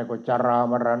ล้วก็จรา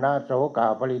มรณะโสกา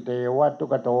ปริเทวทุก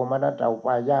ขโทมนัสสะอุป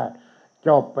าญาตจ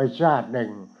บไปชาติหนึ่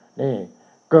งนี่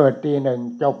เกิดทีหนึ่ง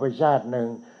จบไปชาติหนึ่ง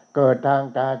เกิดทาง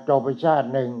ตาจบไปชาติ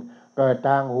หนึ่งเกิดท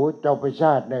างหูจบไปช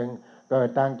าติหนึ่งเกิด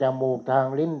ทางจมูกทาง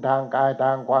ลิ้นทางกายท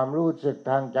างความรู้สึก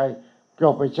ทางใจจ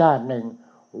บไปชาติหนึ่ง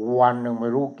วันหนึ่งไม่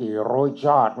รู้กี่ร้อยช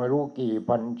าติไม่รู้กี่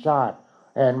พันชาติ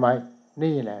เห็นไหม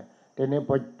นี่แหละทีนี้ไ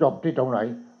ปจบที่ตรงไหน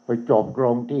ไปจบล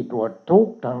งที่ตัวทุก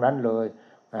ข์ทางนั้นเลย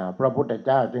พระพุทธเ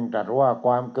จ้าจึงตรัสว่าค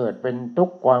วามเกิดเป็นทุก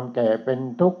ข์ความแก่เป็น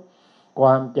ทุกข์คว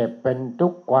ามเจ็บเป็นทุ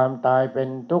กข์ความตายเป็น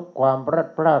ทุกข์ความพลัด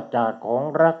พรากจากของ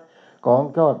รักของ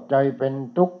ชอบใจเป็น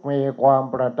ทุกข์มีความ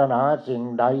ปรารถนาสิ่ง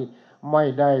ใดไม่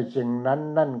ได้สิ่งนั้น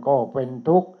นั่นก็เป็น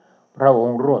ทุกข์พระอง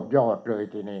ค์รวบยอดเลย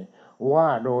ทีนี้ว่า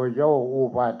โดยโยอุ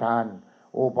ปาทาน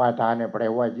เนี่ยแปล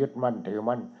ว่ายึดมั่นถือ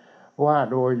มั่นว่า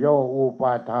โดยโยอุป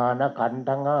าทานขันธ์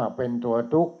ทั้งห้าเป็นตัว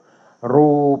ทุกข์รู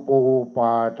ปูป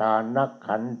าทาน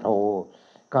ขันธ์โธ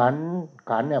ขัน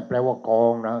ธ์เนี่ยแปลว่ากอ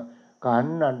งนะขัน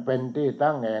ธ์นั้นเป็นที่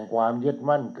ตั้งแห่งความยึด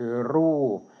มั่นคือรู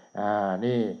ป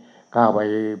นี่ข้าไป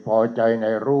พอใจใน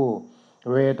รูป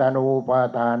เวทนูปา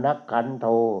ทานขันธ์โธ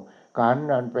ขันธ์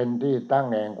นั้นเป็นที่ตั้ง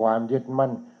แห่งความยึดมั่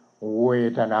นเว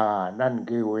ทนานั่น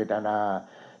คือเวทนา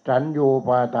สัญญูป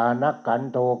าทานขันธ์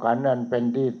โธขันธ์นั้นเป็น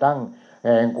ที่ตั้งแ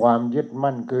ห่งความยึด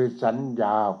มั่นคือสัญญ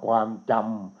าความจ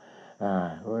ำ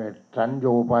สัญ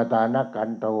ญูปาทานขัน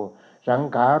โตสัง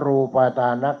ขารูปาทา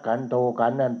นขันโตขั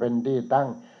นธ์นั้นเป็นที่ตั้ง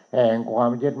แห่งควา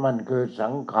มยึดมั่นคือสั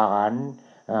งขาร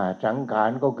สังขา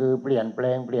รก็คือเปลี่ยนแปล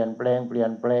ง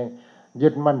ยึ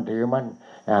ดมั่นถือมั่น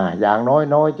อย่าง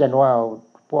น้อยๆจะว่า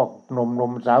พวกหนุ่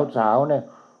มๆสาวๆเนี่ย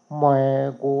แม่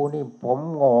กูนี่ผม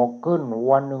งอกขึ้น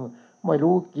วันหนึ่งไม่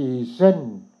รู้กี่เส้น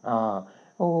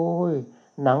โอ้ย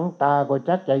หนังตาก็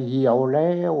ชักจะเหี่ยวแ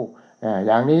ล้วอ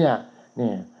ย่างนี้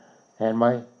นี่เห็นไหม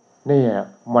นี่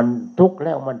มันทุกข์แ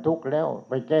ล้ว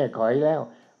ไปแก้ไขแล้ว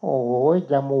โอ้ย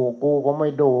จมูกกูก็ไม่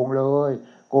โด่งเลย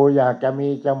กูอยากจะมี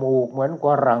จมูกเหมือนกว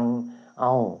รังเอ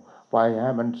าไปใ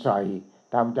ห้มันใส่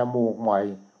ทำจมูกใหม่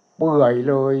เปื่อย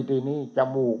เลยทีนี้จ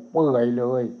มูกเปื่อยเล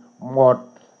ยห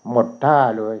มดท่า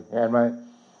เลยเห็นไหม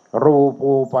รู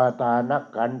ปูปาทาน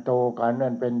ขันโตขันธ์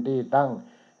นั้นเป็นที่ตั้ง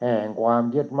แห่งความ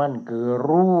ยึดมั่นคือ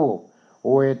รูป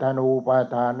เวทนูปา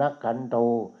ทานขันโต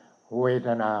เวท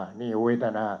นานี่เวท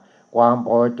นาความพ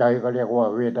อใจก็เรียกว่า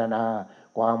เวทนา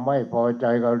ความไม่พอใจ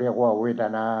ก็เรียกว่าเวท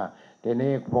นาที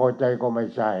นี้พอใจก็ไม่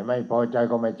ใช่ไม่พอใจ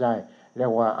ก็ไม่ใช่เรีย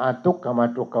กว่าอทุกขม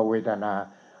ทุกขเวทนา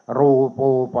รูปู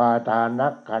ปาทาน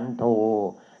ขันโธ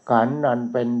ขันธ์นั้น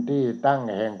เป็นที่ตั้ง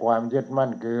แห่งความยึดมั่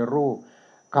นคือรูป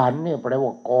ขันธ์นี่แปล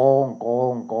ว่ากอง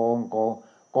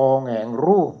แห่ง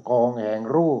รูปกองแห่ง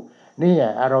รูปนี่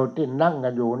เราที่นั่งกั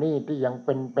นอยู่นี่ที่ยังเ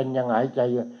ป็นยังหายใจ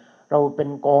เราเป็น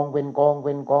กองนั่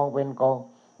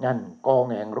นกอง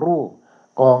แห่งรู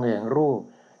ป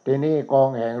ทีนี้กอง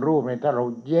แห่งรูปเนี่ยถ้าเรา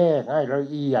แยกให้ละ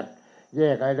เอีย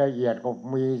ดก็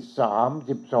มี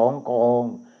32กอง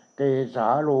เกสา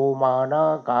โลมานะ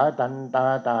กาตันตา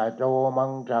ตาโจมั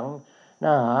งสังน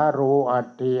าหารูอัต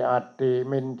ติ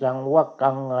มินจังวักกั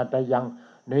งอัตยัง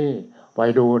นี่ไป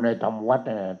ดูในธรรมวัด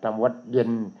เย็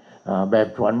นแบบ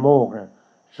สวนโมกนะ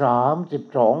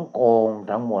32กอง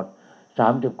ทั้งหมด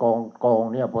30กอง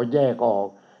เนี่ยพอแยกออก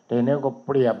ทีนี้ก็เป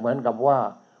รียบเหมือนกับว่า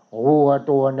วัว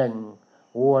ตัวหนึ่ง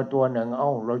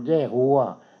เราแยกวัว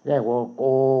โก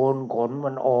นขน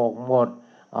มันออกหมด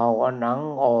เอาหนัง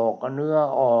ออกเอาเนื้อ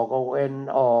ออกเอาเอ็น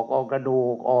ออกเอากระดู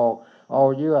กออกเอา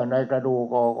เยื่อในกระดูก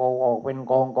ออกเป็น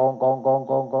กอง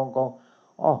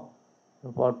อ๋อ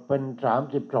พอเป็น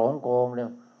32กองแ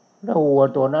ล้ววัว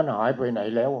ตัวนั้นหายไปไหน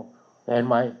แล้วเห็นไ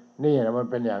หมนี่นะมัน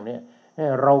เป็นอย่างนี้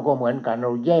เราก็เหมือนกันเร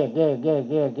าแยก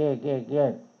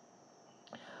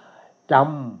จ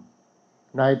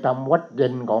ำในธรรมวัดเย็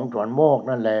นของสวนโมก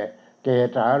นั่นแหละเก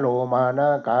สาโลมานะ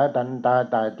กาตันตา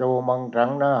ตาโจมังสัง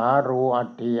นะหารูอัต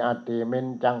ติเมน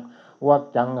จังวัก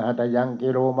จังหัตยังกิ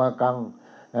โลมากัง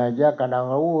ยะกนัง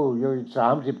อยู่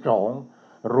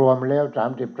32รวมแล้ว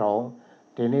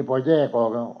32ทีนี้พอแยกออก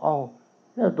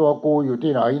แล้วตัวกูอยู่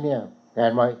ที่ไหนเนี่ยเห็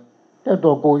นไหมแล้วตั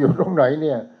วกูอยู่ตรงไหนเ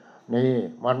นี่ยนี่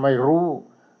มันไม่รู้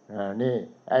นี่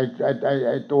ไ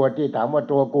อตัวที่ถามว่า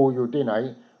ตัวกูอยู่ที่ไหน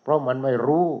เพราะมันไม่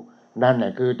รู้นั่นแหล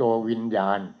ะคือตัววิญญา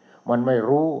ณมันไม่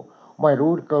รู้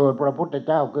เกิดพระพุทธเ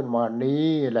จ้าขึ้นมา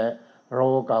นี้แหละโล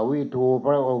กวิทูพ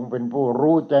ระองค์เป็นผู้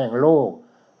รู้แจ้งโลก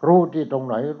รู้ที่ตรง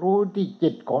ไหนรู้ที่จิ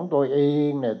ตของตัวเอง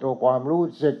เนี่ยตัวความรู้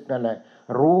สึกนั่นแหละ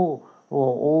รู้โ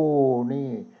อ้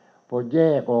นี่พอแย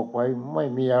กออกไปไม่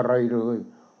มีอะไรเลย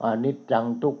อนิจจัง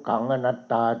ทุกขังอนัต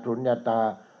ตาสุญญตา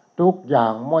ทุกอย่า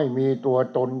งไม่มีตัว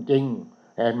ตนจริง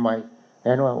เห็นไหมเ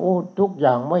ห็นว่าทุกอ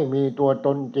ย่างไม่มีตัวต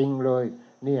นจริงเลย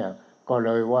เนี่ยก็เล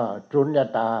ยว่าสุญญ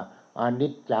ตาอนิ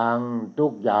จจังทุ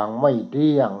กอย่างไม่เ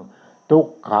ที่ยงทุก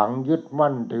ขังยึด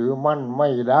มั่นถือมั่นไม่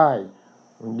ได้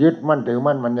ยึดมั่นถือ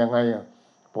มั่นมันยังไง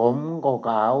ผมก็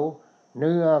ขาวเ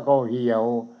นื้อก็เหี่ยว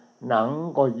หนัง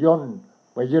ก็ย่น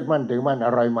ไปยึดมั่นถือมั่นอ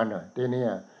ะไรมันทีนี้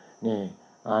นี่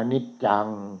อนิจจัง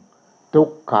ทุก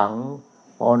ขัง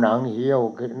พอหนังเหี่ยว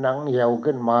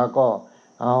ขึ้นมาก็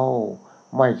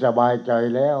ไม่สบายใจ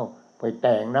แล้วไปแ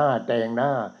ต่งหน้าแต่ง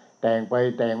ไป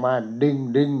แต่งมาดึง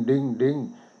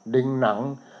หนัง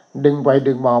ดึงไป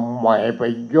ดึงมาใหม่ไป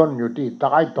ย่นอยู่ที่ใ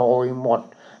ต้ทอยหมด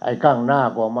ไอ้ข้างหน้า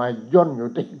ก็มาย่นอยู่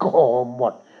ที่คอหม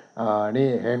ดนี่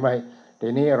เห็นไหมที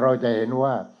นี้เราจะเห็นว่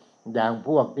าอย่างพ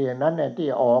วกที่นั้นเนี่ยที่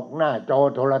ออกหน้าจอ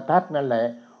โทรทัศน์นั่นแหละ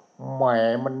แหม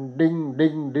มันดึง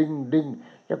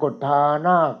แล้วก็ทาห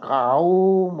น้าขาว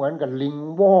เหมือนกับลิง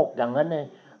วอกอย่างนั้นเนี่ย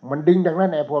มันดึงอย่างนั้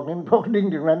นไอ้พวกดึง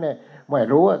อย่างนั้นเนี่ยไม่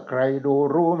รู้ว่าใครดู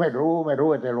รู้ไม่รู้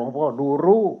แต่หลวงพ่อดู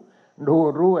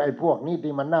รู้ไอ้พวกนี้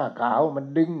ที่มันหน้าขาวมัน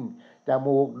ดึงจ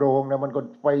มูกโด่งเนี่ยมันก็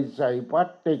ไปใส่พลาส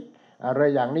ติกอะไร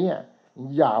อย่างนี้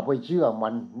อย่าไปเชื่อมั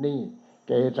นนี่เ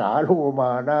กสาโลมา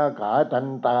นาขาตัน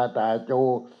ตาตาโจ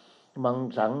มัง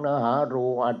สังนะหารู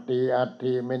อัต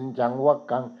ติเมนจังวัก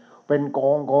กังเป็นก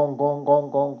อง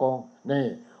นี่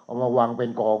เอามาวางเป็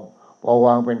นกองพอว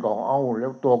างเป็นกองแล้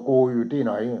วตัวกูอยู่ที่ไ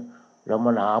หนแล้ว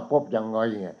มันหาพบยังไง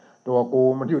ตัวกู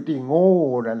มันอยู่ที่งู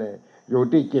นั่นแหละ อยู่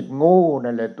ที่จิตงู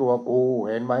นั่นแหละตัวกู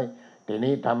เห็นไหมที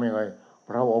นี้ทำยังไง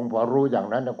พระองค์พอรู้อย่าง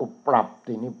นั้นก็ปรับ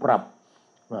ทีนี้ปรับ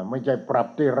ไม่ใช่ปรับ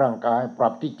ที่ร่างกายปรั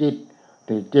บที่จิต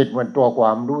ที่จิตมันตัวคว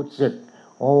ามรู้สึก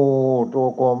โอ้ตัว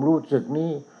ความรู้สึก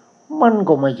นี้มัน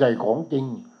ก็ไม่ใช่ของจริง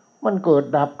มันเกิด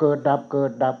ดับเกิดดับเกิ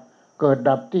ดดับเกิด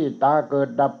ดับที่ตาเกิด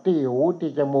ดับที่หู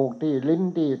ที่จมูกที่ลิ้น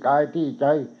ที่กายที่ใจ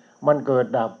มันเกิด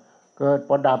ดับเกิด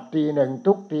ประดับทีหนึ่ง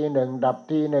ทุกทีหนึ่งดับ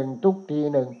ทีหนึ่งทุกที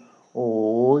หนึ่งโอ้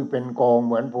ยเป็นกองเ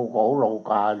หมือนภูเขาโล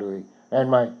กาเลยเห็น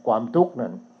ไหมความทุกข์นั้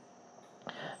น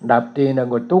ดับทีหนึ่ง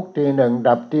ก็ทุกทีหนึ่ง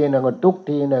ดับทีหนึ่งก็ทุก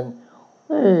ทีหนึ่ง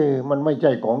มันไม่ใ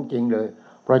ช่ของจริงเลย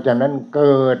เพราะฉะนั้นเ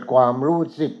กิดความรู้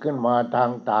สึกขึ้นมาทา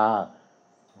งตา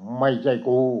ไม่ใช่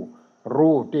กู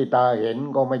รูปที่ตาเห็น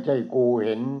ก็ไม่ใช่กูเ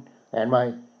ห็นเห็นไหม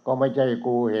ก็ไม่ใช่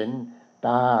กูเห็นต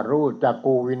ารู้จัก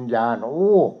กูวิญญาณโ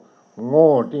อ้โ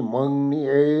ง่ที่มึงนี่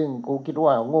เองกูคิด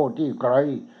ว่าโง่ที่ใคร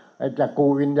ไอ้จักกู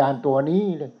วิญญาณตัวนี้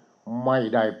เลยไม่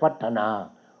ได้พัฒนา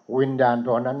วิญญาณ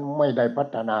ตัวนั้นไม่ได้พั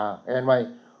ฒนาเห็นไหม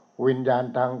วิญญาณ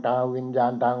ทางตาวิญญา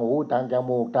ณทางหูทางจ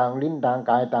มูกทางลิ้นทาง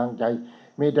กายทางใจ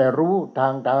มีแต่รู้ทา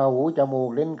งตาหูจมูก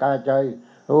ลิ้นกายใจ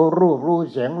รู้รูปรู้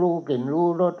เสียงรู้กลิ่นรู้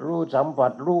รสรู้สัมผั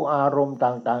สรู้อารมณ์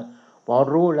ต่างๆพอ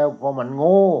รู้แล้วพอมันโ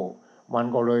ง่มัน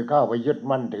ก็เลยเข้าไปยึด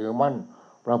มั่นถือมั่น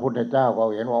พระพุทธเจ้าก็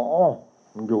เห็นว่าอ๋อ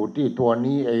อยู่ที่ตัว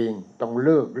นี้เองต้องเ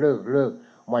ลิก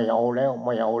ไม่เอาแล้วไ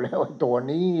ม่เอาแล้วตัว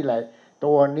นี้แหละ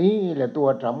ตัวนี้แหละตัว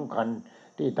สำคัญ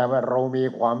ที่ทำให้เรามี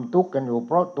ความทุกข์กันอยู่เ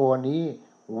พราะตัวนี้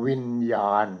วิญญ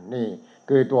าณนี่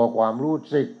คือตัวความรู้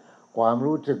สึก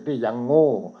ที่ยังโง่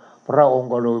พระองค์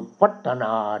ก็เลยพัฒน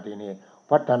าทีนี้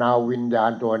พัฒนาวิญญา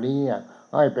ณตัวนี้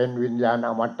ให้เป็นวิญญาณอ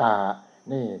มตะ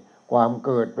นี่ความเ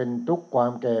กิดเป็นทุกข์ควา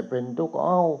มแก่เป็นทุกข์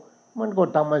มันก็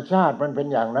ธรรมชาติมันเป็น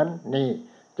อย่างนั้นนี่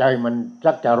ใจมัน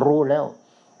ชักจะรู้แล้ว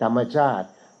ธรรมชาติ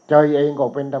ใจเองก็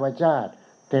เป็นธรรมชาติ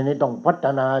ทีนี้ต้องพัฒ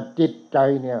นาจิตใจ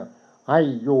เนี่ยให้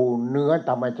อยู่เหนือ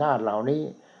ธรรมชาติเหล่านี้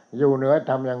อยู่เหนือ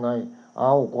ทำยังไงเอ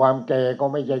าความแก่ก็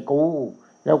ไม่ใช่กู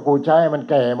แล้วกูใช้มัน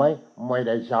แก่ไหมไม่ไ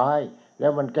ด้ใช้แล้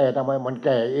วมันแก่ทำไมมันแ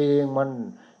ก่เองมัน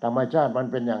ธรรมชาติมัน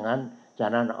เป็นอย่างนั้นฉะ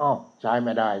นั้นใช้ไ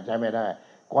ม่ได้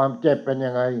ความเจ็บเป็น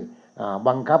ยังไง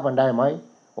บังคับมันได้ไหม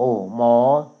โอ้หมอ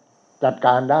จัดก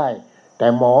ารได้แต่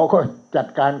หมอก็จัด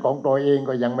การของตัวเอง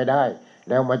ก็ยังไม่ได้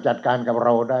แล้วมาจัดการกับเร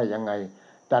าได้ยังไง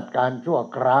จัดการชั่ว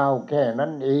คราวแค่นั้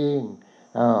นเอง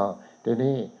ที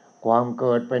นี้ความเ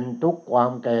กิดเป็นทุกข์ควา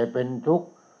มแก่เป็นทุกข์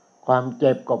ความเ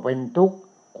จ็บก็เป็นทุกข์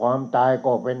ความตาย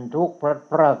ก็เป็นทุกข์พลัด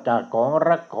พรากจากของ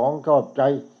รักของชอบใจ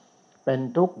เป็น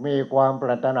ทุกข์มีความปร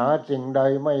ารถนาสิ่งใด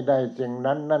ไม่ได้สิ่ง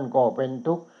นั้นนั่นก็เป็น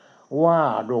ทุกข์ว่า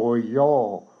โดยย่อ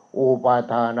อุปา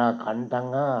ทานขันธ์ทั้ง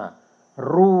ห้า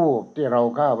รูปที่เรา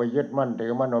เข้าไปยึดมั่นถื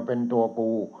อมั่นว่าเป็นตัว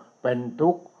กูเป็นทุ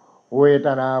กข์เวท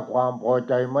นาความพอ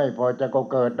ใจไม่พอใจก็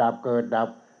เกิดดับ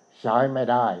ใช้ไม่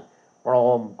ได้ปลอ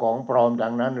มของปลอมดั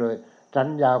งนั้นเลยสัญ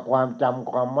ญาความจ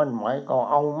ำความมั่นหมายก็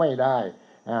เอาไม่ได้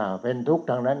เป็นทุกข์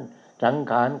ทางนั้นสัง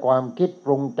ขารความคิดป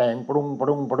รุงแต่งปรุ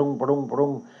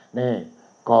งนี่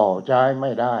ก็ใช้ไ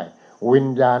ม่ได้วิญ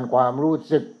ญาณความรู้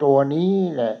สึกตัวนี้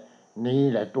แหละ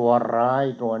ตัวร้าย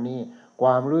ตัวนี้คว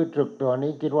ามรู้สึกตัว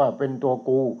นี้คิดว่าเป็นตัว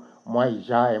กูไม่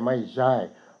ใช่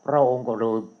พระองค์ก็เล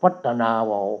ยพัฒนา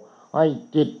ว่าให้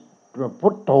จิตพุ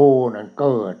ทโธนั่นเ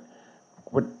กิด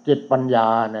จิตปัญญา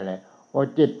นั่นแหละพอ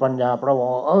จิตปัญญาพระอง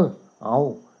ค์เอา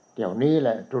เดี๋ยวนี้แหล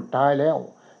ะสุดท้ายแล้ว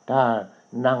ถ้า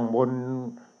นั่งบน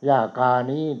หญ้าคา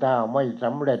นี้ถ้าไม่ส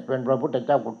ำเร็จเป็นพระพุทธเ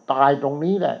จ้าก็ตายตรง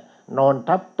นี้แหละนอน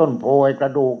ทับต้นโพยกร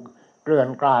ะดูกเกลื่อน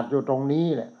กลาดอยู่ตรงนี้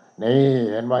แหละนี่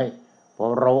เห็นไหมพอ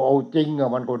เราเอาจริง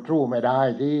มันก็สู้ไม่ได้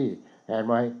ที่เห็นไ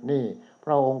หมนี่พ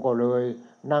ระองค์ก็เลย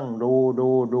นั่งดู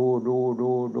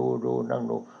นั่ง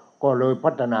ดูก็เลย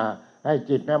พัฒนาให้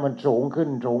จิตนั้นมันสูงขึ้น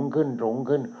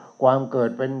ความเกิ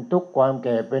ดเป็นทุกข์ความแ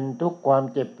ก่เป็นทุกข์ความ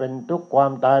เจ็บเป็นทุกข์ควา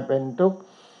มตายเป็นทุกข์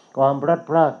ความพลัด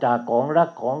พรากจากของรัก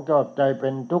ของชอบใจเป็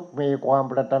นทุกข์มีความ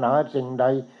ปรารถนาสิ่งใด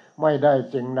ไม่ได้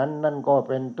สิ่งนั้นนั่นก็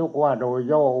เป็นทุกข์ว่าโดย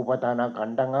ย่ออุปทานขัน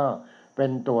ธ์ทั้งห้าเป็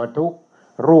นตัวทุกข์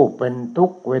รูปเป็นทุ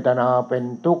กข์เวทนาเป็น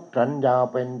ทุกข์สัญญา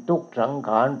เป็นทุกข์สังข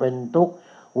ารเป็นทุกข์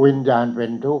วิญญาณเป็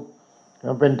นทุกข์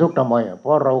มันเป็นทุกข์ทำไมเพร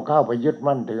าะเราเข้าไปยึด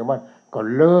มั่นถือมั่นก็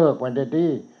เลิกมันได้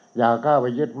ที่อย่าเข้าไป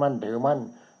ยึดมั่นถือมั่น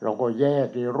เราก็แยก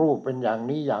ที่รูปเป็นอย่าง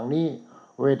นี้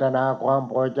เวทนาความ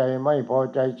พอใจไม่พอ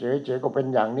ใจเฉยก็เป็น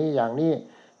อย่างนี้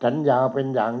สัญญาเป็น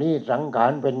อย่างนี้สังขา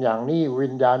รเป็นอย่างนี้วิ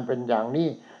ญญาณเป็นอย่างนี้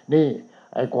นี่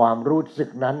ไอ้ความรู้สึก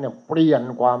นั้นเนี่ยเปลี่ยน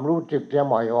ความรู้สึกเสียใ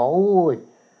หม่ว่าโอ้ย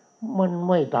มัน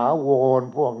ไม่ถาวร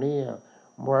พวกนี้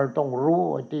เราต้องรู้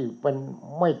ที่เป็น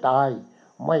ไม่ตาย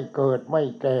ไม่เกิดไม่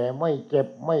แก่ไม่เจ็บ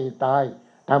ไม่ตาย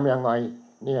ทำยังไง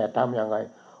เนี่ยทำยังไง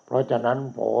เพราะฉะนั้น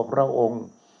พอพระองค์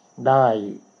ได้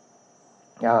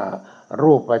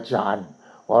รูปฌาน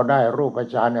พอได้รูป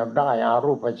ฌานเนี่ยได้อา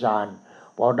รูปฌาน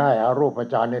พอได้อารูป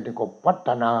ฌานเนี่ยถึงก็พัฒ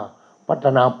น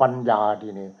าปัญญาที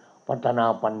นี้พัฒนา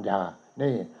ปัญญา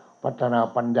นี่พัฒนา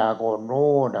ปัญญาก็โน่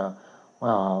นนะ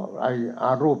ไออ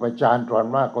ารูปฌานส่วน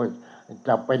มากก็จ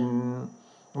ะเป็น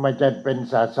ไม่ใช่เป็น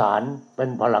สสารเป็น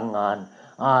พลังงาน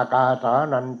อากาสา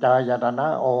นัญจายตนะ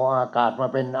โออากาศมา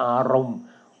เป็นอารมณ์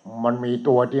มันมี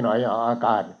ตัวที่ไหนอาก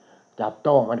าศจับ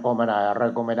ต้องมันก็ไม่ได้อะไร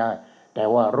ก็ไม่ได้แต่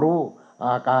ว่ารู้อ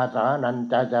ากาสานัญ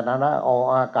จายตนะโอ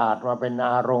อากาศมาเป็นอ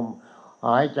ารมณ์ห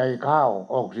ายใจเข้า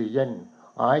ออกซิเจน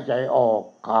หายใจออก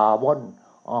คาร์บอน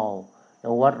แต่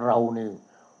วัดเรานี่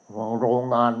โรง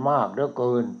งานมากเหลือเ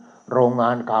กินโรงงา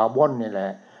นคาร์บอนนี่แหล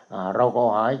ะเราก็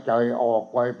หายใจออก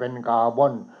ไปเป็นคาร์บอ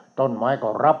นต้นไม้ก็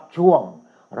รับช่วง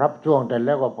แต่แ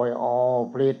ล้วก็ไป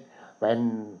ผลิตเป็น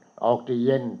ออกซิเจ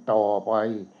นต่อไป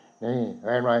นี่เ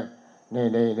ห็นไหมนี่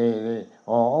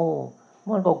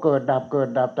มันก็เกิดดับ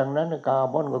ทั้งนั้นคาร์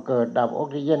บอนก็เกิดดับออก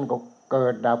ซิเจนก็เกิ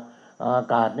ดดับอา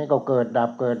กาศนี่ก็เกิดดับ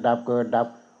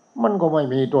มันก็ไม่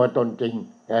มีตัวตนจริง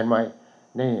เห็นไหม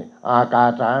นี่อากา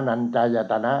สานัญจาย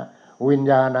ตนะวิญ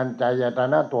ญาณัญจายต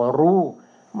นะตัวรู้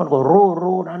มันก็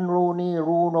รู้นั้นรู้นี่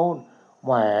รู้โน้นแห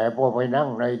มพอไปนั่ง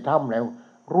ในถ้ำแล้ว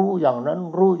รู้อย่างนั้น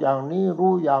รู้อย่างนี้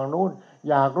รู้อย่างโน้น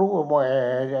อยากรู้ว่า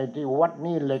ไอ้ที่วัด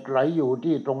นี่เหล็กไหลอยู่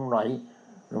ที่ตรงไหน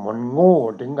มันโง่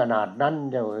ถึงขนาดนั้น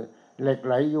เลยเหล็กไ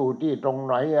หลอยู่ที่ตรงไ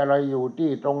หนอะไรอยู่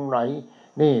ที่ตรงไหน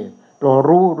นี่ตัว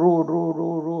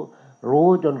รู้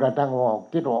จนกระทั่งว่า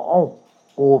คิดว่า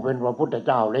กูเป็นพระพุทธเ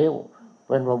จ้าแล้วเ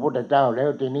ป็นพระพุทธเจ้าแล้ว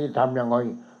ทีนี้ทำยังไง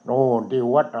โน่นที่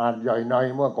วัดหาดใหญ่ใน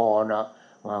เมื่อก่อนนะ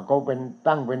เขาเป็น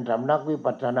ตั้งเป็นสำนักวิ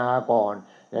ปัสสนาก่อน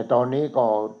แต่ตอนนี้ก็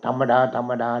ธรรมด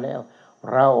าแล้วพ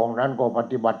ระองค์นั้นก็ป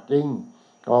ฏิบัติจริง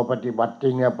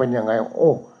เป็นยังไง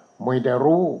มีแต่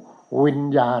รู้วิญ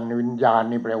ญาณ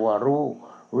นี่แปลว่ารู้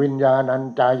วิญญาณัญ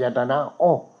จายตนะ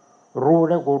รู้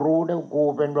แล้วกู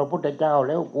เป็นพระพุทธเจ้าแ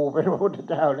ล้วกูเป็นพระพุทธ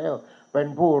เจ้าแล้วเป็น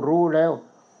ผู้รู้แล้ว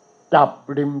จับ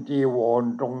ริมจีวร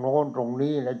ตรงโน้นตรง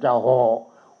นี้แล้วจะห่อ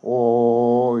โอ้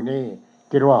ยนี่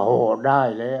คิดว่าห่อได้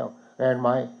แล้วเห็นไหม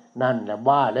นั่นแหละ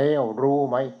บ้าแล้วรู้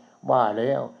ไหมบ้าแ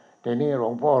ล้วทีนี้หลว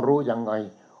งพ่อรู้ยังไง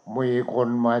มีคน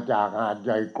มาจากหาดให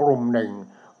ญ่กลุ่มหนึ่ง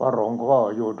ว่าหลวงพ่อ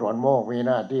อยู่สวนโมกมีห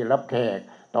น้าที่รับแขก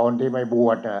ตอนที่ไม่บว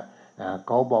ชเ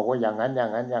ขาบอกว่าอย่างนั้นนี่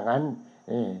อย่าง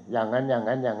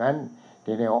นั้น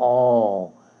ทีนี้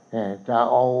จะ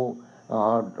เ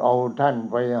อาท่าน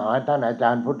ไปหาท่านอาจา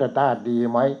รย์พุทธทาสดี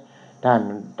ไหมท่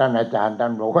านอาจารย์ท่า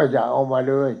นบอกว่าอย่าเอามา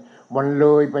เลยมันเล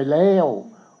ยไปแล้ว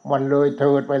มันเลยเ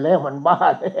ถิดไปแล้วมันบ้า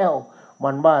แล้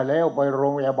วไปโร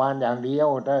งพยาบาลอย่างเดียว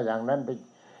ถ้าอย่างนั้นไ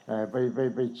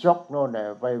ปชกโน่นแหละ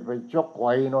ไปชกไ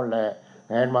ว้โน่นแหละ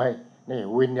เห็นไหมนี่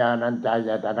วิญญาณัญจาย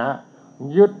ตนะ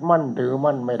ยึดมั่นถือ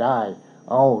มั่นไม่ได้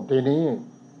ทีนี้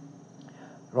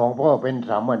หลวงพ่อเป็นส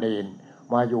ามเณร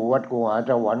มาอยู่วัดกุหา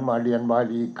สวรรค์มาเรียนบา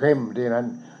ลีเข้มที่นั้น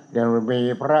เดี๋ยวมี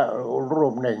พระรู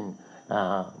ปหนึ่ง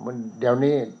มันเดี๋ยว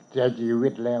นี้เสียชีวิ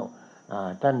ตแล้ว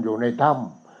ท่านอยู่ในถ้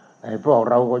ำไอ้พวก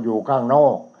เราก็อยู่ข้างนอ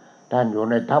กท่านอยู่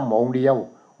ในถ้ำองค์เดียว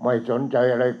ไม่สนใจ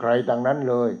อะไรใครต่างนั้น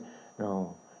เลย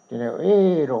ทีนี้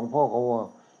หลวงพ่อก็ว่า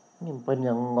นี่เป็น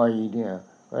ยังไงเนี่ย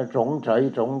สง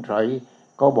สัย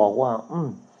ก็บอกว่า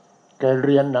แกเ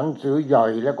รียนหนังสือใหญ่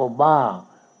แล้วก็บ้า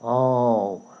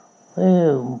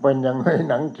เป็นยังไง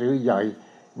หนังสือใหญ่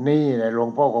นี่แหละหลวง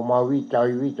พ่อก็มาวิจัย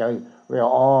ว่า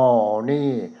นี่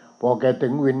พอแกถึ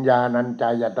งวิญญาณัญจา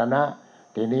ยตนะ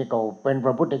ทีนี้ก็เป็นพ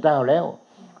ระพุทธเจ้าแล้ว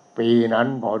ปีนั้น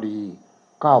พอดี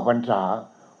9 พรรษา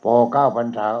พอ9 พรร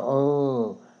ษา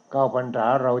9 พรรษา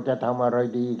เราจะทำอะไร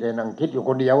ดีแกนั่งคิดอยู่ค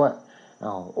นเดียว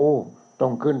ต้อ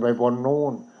งขึ้นไปบนนู้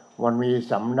นมันมี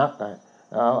สำนัก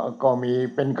ก็มี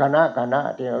เป็นคณะ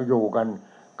ที่อยู่กัน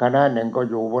คณะหนึ่งก็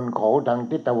อยู่บนเขาทาง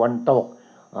ทิศตะวันตก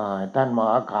ท่านม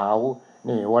หาขาว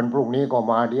นี่วันพรุ่งนี้ก็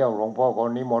มาเดียวหลวงพ่อก็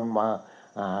นิมนต์มา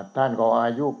ท่านก็อา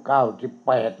ยุ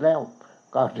98แล้ว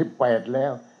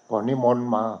ก็นิมนต์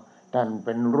มาท่านเ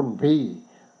ป็นรุ่นพี่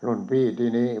ที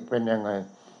นี้เป็นยังไง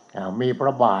มีพร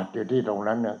ะบาทอยู่ที่ตรง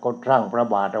นั้นเนี่ยก็สร้างพระ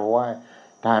บาทเอาไว้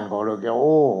ท่านก็เลย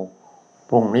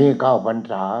พรุ่งนี้9 พรร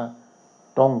ษา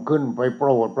ต้องขึ้นไปโปร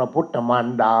ดพระพุทธมาร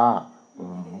ดา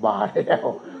มาแ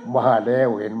ล้ว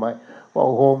เห็นไหมก็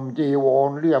ห่มจีวร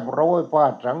เรียบร้อยผ้า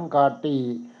สังฆาติ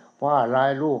ผ้าลา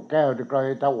ยลูกแก้วที่เคย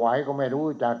ถวายก็ไม่รู้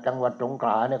จากจังหวัดสงขล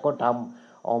าเนี่ยก็ท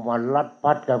ำเอามาลัด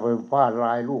พัดกันเป็นผ้าล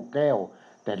ายลูกแก้ว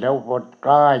แต่แล้วพอใก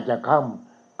ล้จะค่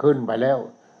ำขึ้นไปแล้ว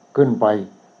ขึ้นไป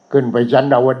ชั้น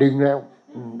ดาวดึงส์แล้ว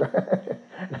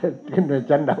ขึ้นไป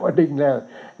ชั้นดาวดึงส์แล้ว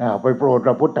ไปโปรดพ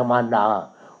ระพุทธมารดา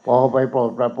พอไปโปรด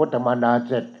พระพุทธมารดาเ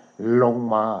สร็จลง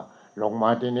มา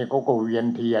ทีนี้เขาก็เวียน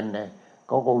เทีย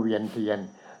น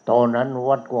ตอนนั้น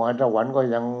วัดกุหาสวรรค์ก็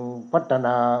ยังพัฒน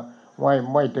า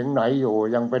ไม่ถึงไหนอยู่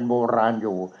ยังเป็นโบราณอ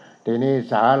ยู่ทีนี้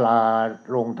ศาลา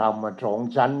โรงธรรม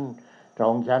2 ชั้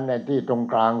นในที่ตรง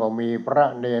กลางก็มีพระ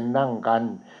เนนนั่งกัน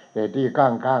แต่ที่ข้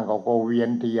างๆก็เวีย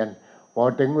นเทียนพอ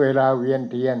ถึงเวลาเวียน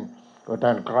เทียนก็ท่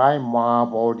านคล้ายมา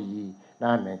พอดี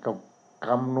นั่นเนี่ยก็ค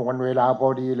ำนวณเวลาพอ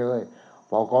ดีเลย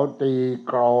พอเขาตี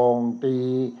กลองตี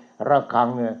ระฆัง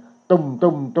เนี่ยตุ้ม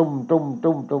ตุ้มตุ้มตุ้ม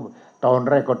ตุ้มตุ้มตอน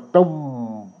แรกก็ตุ้ม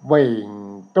เม่ง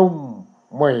ตุ้ม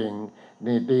เม่ง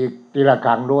นี่ตีระ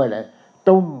ฆังด้วยเลย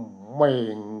ตุ้มเม่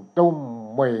งตุ้ม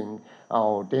เม่งเอา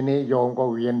ทีนี้โยมก็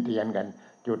เวียนเทียนกัน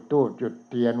จุดธูปจุด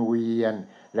เทียนเวียน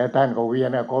แล้วท่านก็เวียน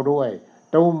เขาด้วย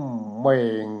ตุ้มเม่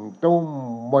งตุ้ม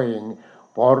เม่ง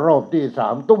พอรอบที่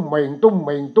3ตุ้มเม่งตุ้มเ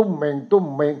ม่งตุ้มเม่งตุ้ม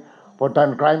เม่งพอท่าน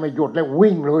ใครไม่หยุดแล้ว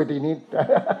วิ่งเลยทีนี้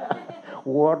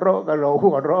หัวเราะก็เรา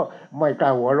หัวเราะไม่กล้า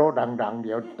หัวเราะดังๆเ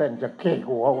ดี๋ยวเต้นจะเค้ก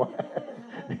หัววะ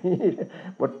นี่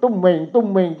พอตุ้มเม่งตุ้ม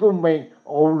เม่งตุ้มเม่ง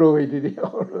เอาเลยทีเดียว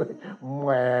เลยแหม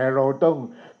เราต้อง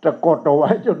สะกดเอาไว้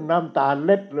จนน้ำตาเ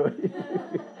ล็ดเลย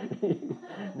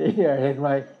นี่เห็นไหม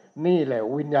นี่แหละ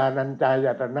วิญญาณัญจาย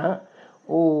ตนะโ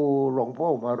อ้หลวงพ่อ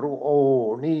มารู้โอ้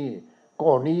นี่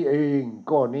ก็นี้เอง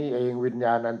วิญญ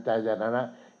าณัญจายตนะ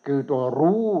คือตัว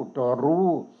รู้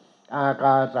อาก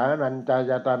าสานัญจา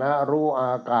ยตนะรู้อ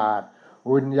ากาศ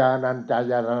วิญญาณัญจา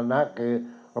ยตนะคือ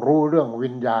รู้เรื่องวิ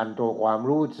ญญาณตัวความ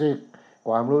รู้สึก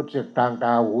ทางต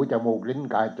าหูจมูกลิ้น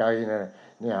กายใจ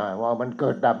เนี่ยว่ามันเกิ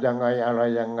ดดับยังไงอะไร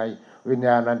ยังไงวิญญ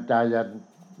าณัญจา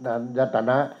ยต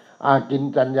นะอากิน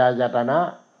จัญญายตนะ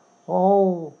โอ้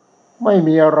ไม่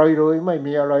มีอะไรเลยไม่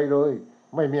มีอะไร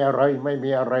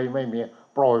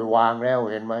ปล่อยวางแล้ว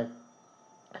เห็นไหม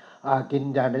อากิน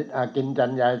จั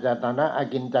ญญายตนะอา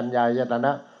กินจัญญายตน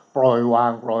ะปล่อยวา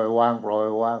ง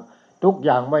ทุกอ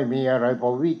ย่างไม่มีอะไรพอ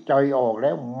วิจัยออกแ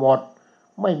ล้วหมด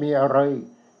ไม่มีอะไร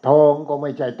ทองก็ไ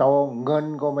ม่ใช่ทองเงิน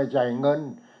ก็ไม่ใช่เงิน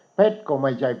เพชรก็ไ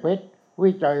ม่ใช่เพชร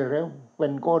วิจัยแล้วเป็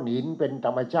นก้อนหินเป็นธ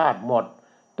รรมชาติหมด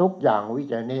ทุกอย่างวิ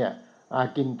จัยเนี่ยอา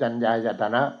กินจัญญายต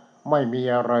นะไม่มี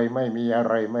อะไร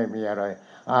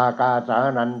อากาสา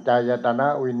นัญจายตนะ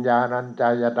วิญญาณัญจา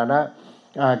ยตนะ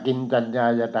อากินจัญญา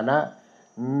ยตนะ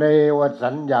เนว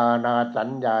สัญญานาสัญ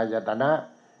ญายตนะ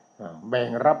แบ่ง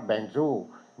รับแบ่งสู้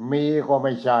มีก็ไ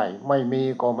ม่ใช่ไม่มี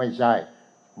ก็ไม่ใช่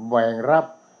แบ่งรับ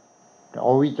เอ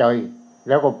าวิจัยแ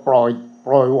ล้วก็ปล่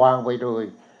อยวางไปเลย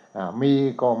มี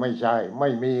ก็ไม่ใช่ไม่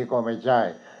มีก็ไม่ใช่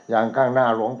อย่างข้างหน้า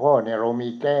หลวงพ่อเนี่ยเรามี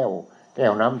แก้ว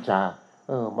น้ำชา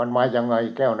มันมายังไง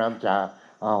แก้วน้ำชา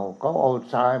เขาเอา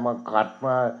ทรายมาขัดม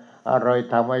าอะไร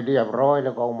ทำให้เรียบร้อยแ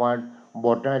ล้วก็เอามาบ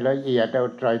ดให้ละเอียดแล้ว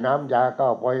ใส่น้ำยาเข้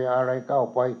าไปอะไรเข้า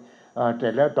ไปเสร็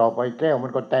จแล้วต่อไปแก้วมั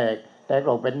นก็แตกอ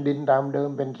อกเป็นดินตามเดิม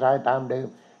เป็นทรายตามเดิม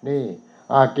นี่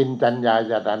อากินจัญญา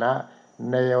ยตนะ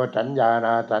เนวสัญญาน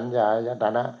าสัญญายต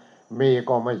นะมี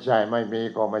ก็ไม่ใช่ไม่มี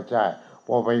ก็ไม่ใช่พ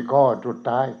อไปข้อสุด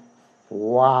ท้าย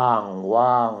ว่าง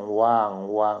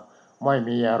ไม่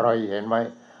มีอะไรเห็นไหม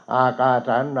อากาศส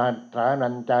านั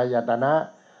ญจายตนะ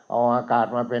เอาอากาศ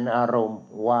มาเป็นอารมณ์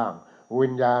ว่างวิ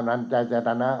ญญาณัญจายต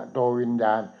นะตัววิญญ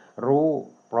าณรู้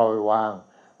ปล่อยวาง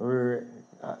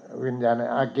วิญญาณ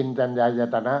อากินจัญญาย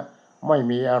ตนะไม่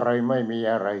มีอะไ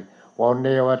รพอเน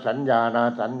วสัญญานา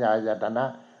สัญญายตนะ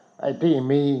ไอ้ที่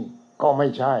มีก็ไม่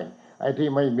ใช่ไอ้ที่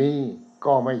ไม่มี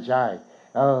ก็ไม่ใช่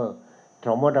ส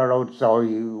มมติเราใส่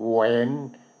แหวน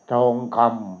ทองค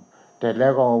ำเสร็จแล้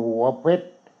วก็หัวเพชร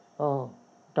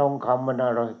ทองคำมันอ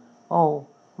ะไร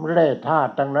มันแร่ธา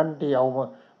ตุทั้งนั้นที่เอามา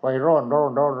ไปร่อนเร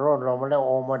ามาแล้วเ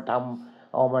อามา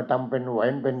ทำเป็นแหว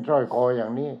นเป็นสร้อยคออย่า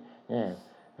งนี้เนี่ย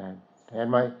เห็น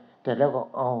ไหมเสร็จแล้วก็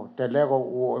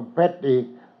เพชรอีก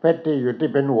เพชรที่อยู่ที่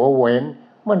เป็นหัวแหวน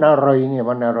มันอะไรเนี่ย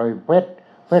มันอะไรเพชร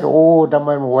ทำไม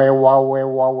แวววา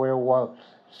ว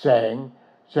แส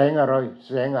งอะไร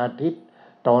แสงอาทิตย์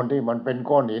ตอนที่มันเป็น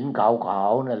ก้อนหินขา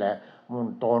วๆนั่นแหละมัน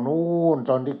ตอนนู้น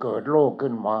ตอนที่เกิดโลก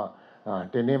ขึ้นมา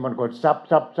ทีนี้มันก็ซับ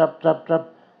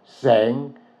แสง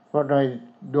เพราะใน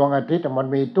ดวงอาทิตย์มัน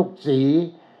มีทุกสี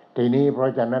ทีนี้เพรา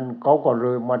ะฉะนั้นเขาก็เล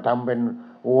ยมาทำเป็น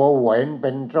หัวแหวนเป็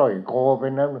นสร้อยคอเป็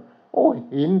นนั้น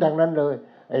หินทั้งนั้นเลย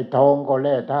ไอ้ทองก็แ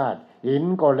ร่ธาตุหิน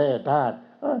ก็แร่ธาตุ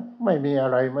ไม่มีอะ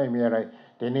ไร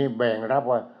ทีนี้แบ่งรับ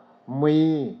ว่ามี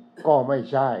ก็ไม่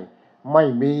ใช่ไม่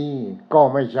มีก็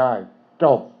ไม่ใช่จ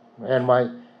บเห็นไหม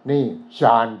นี่ฌ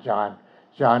าน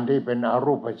ที่เป็นอ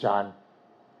รูปฌาน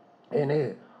นี่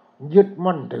ยึด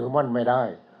มั่นถือมั่นไม่ได้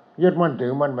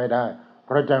เพ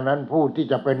ราะฉะนั้นผู้ที่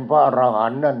จะเป็นพระอรหั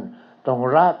นต์นั้นต้อง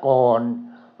ละก่อน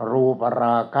รูปร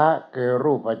าคะคือ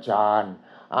รูปฌาน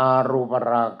อารูป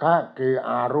ราคะคือ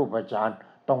อารูปฌาน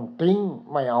ต้องทิ้ง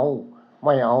ไม่เอา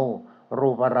รู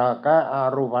ปราคะอา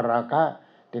รูปราคะ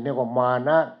ทีนี้ก็มาน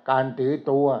ะการถือ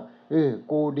ตัว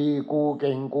กูดีกูเ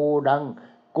ก่งกูดัง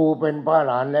กูเป็นพระอ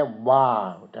รหันต์แล้วบ้า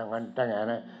จังนั้นจังไง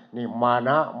นะนี่มาน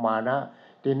ะ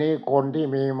ทีนี้คนที่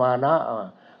มีมานะ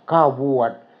ข้าวบว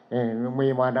ชมี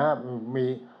มานะมี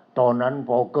ตอนนั้นพ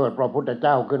อเกิดพระพุทธเ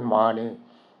จ้าขึ้นมานี่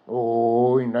โอ้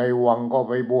ยในวังก็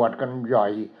ไปบวชกันใหญ่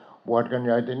บวชกันให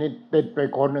ญ่ทีนี้ติดไป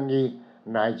คนหนึ่งอีก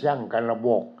นายช่างกันระบ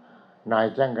กนาย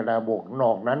ช่างกันระบกน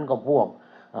อกนั้นก็พวก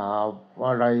อ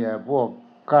ะไรพวก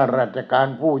ข้าราชการ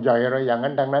ผู้ใหญ่อะไรอย่าง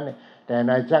นั้นทั้งนั้นแต่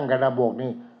นายช่างกันระบก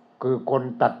นี่คือคน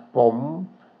ตัดผม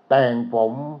แต่งผ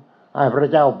มให้พระ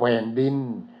เจ้าแผ่นดิน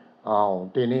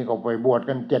ทีนี้ก็ไปบวช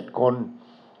กัน7 คน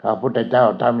พระพุทธเจ้า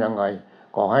ทำยังไง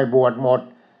ก็ให้บวชหมด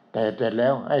แต่เสร็จแล้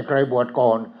วให้ใครบวชก่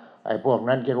อนไอ้พวก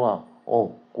นั้นคิดว่าโอ้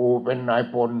กูเป็นนาย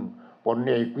พล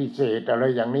เอกพิเศษอะไร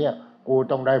อย่างเนี้ยกู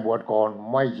ต้องได้บวชก่อน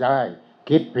ไม่ใช่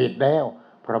คิดผิดแล้ว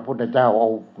พระพุทธเจ้าเอา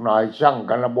นายช่าง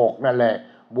กันระบกนั่นแหละ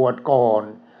บวชก่อน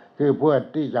คือเพื่อ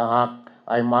ที่จะหัก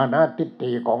ไอ้มานะทิฏ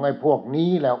ฐิของไอ้พวกนี้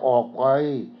แล้วออกไป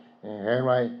เห็นไห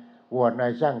มบวชนา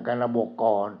ยช่างกันระบก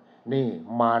ก่อนนี่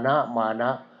มานะ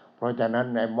เพราะฉะนั้น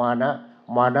ไอ้มานะ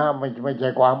ไม่ใช่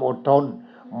ความอดทน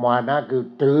มานะคือ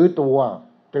ถือตัว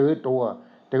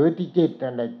ถือที่จิต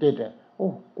นั่นแหละจิตโอ้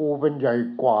กูเป็นใหญ่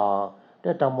กว่าแต่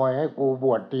ทำไมให้กูบ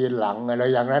วชทีหลังอะไร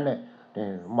อย่างนั้นเนี่ย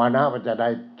มานะมันจะได้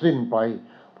สิ้นไป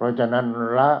เพราะฉะนั้น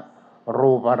ละ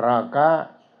รูปราคะ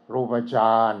รูปฌ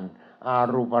านอา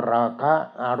รูปราคะ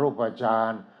อารูปฌา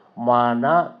นมาน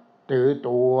ะถือ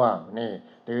ตัวนี่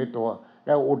ถือตัวแ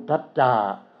ล้วอุทธัจจ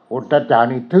า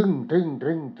นี่ทึ่งเ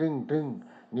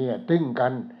นี่ยทึ่งกั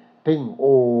นทึ่งโ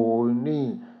อ้นี่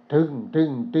ทึ่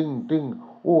ง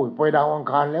โอ้ยไปดาวอัง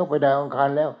คารแล้ว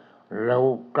เรา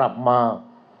กลับมา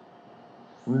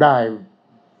ได้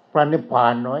พระนิพพา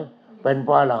นน้อยเป็นพ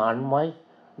ระอรหันต์ไหม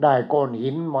ได้ก้อน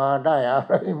หินมาได้อะ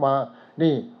ไรมา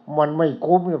นี่มันไม่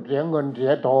คุ้มกับเสียเงินเสี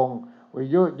ยทองไป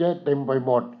เยอะแยะเต็มไปห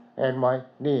มดเห็นไหม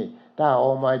นี่ถ้าเอ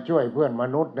ามาช่วยเพื่อนม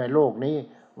นุษย์ในโลกนี้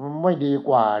มันไม่ดี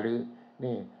กว่าหรือ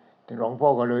นี่หลวงพ่อ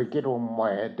ก็เลยคิดว่าแหม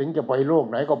ถึงจะไปโลก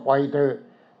ไหนก็ไปเถอะ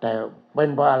แต่เป็น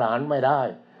พระอรหันต์ไม่ได้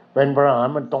เป็นพระอรหัน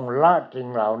ต์มันต้องละสิ่ง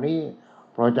เหล่านี้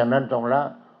เพราะฉะนั้นต้องละ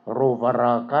รูปร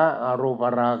าคะอรูป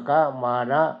ราคะมา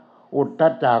นะอุทธั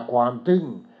จจะความทึ่ง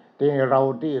ที่เ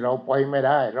ราไปไม่ไ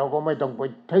ด้เราก็ไม่ต้องไป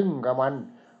ทึ่งกับมัน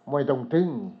ไม่ต้องทึ่ง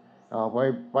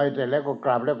ไปเสร็จแล้วก็ก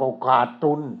ลับแล้วก็ขาด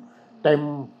ทุนเต็ม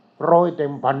100เต็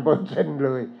ม1,000%เล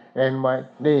ยเห็นไหม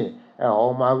นี่เอา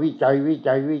มาวิจั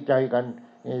ยกัน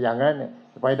อย่างนั้น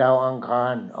ไปดาวอังคา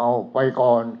รเอาไป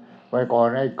ก่อน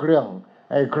ให้เครื่อ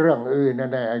งอื่นนั่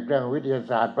นแหละเครื่องวิทยา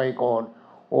ศาสตร์ไปก่อน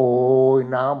โอ้ย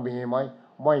น้ำมีไหม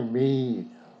ไม่มี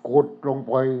ขุดลง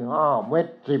ไป5 เมต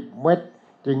ร10 เมตร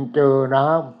จึงเจอน้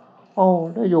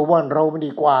ำถ้าอยู่บ้านเราไม่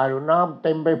ดีกว่าหรือน้ำเ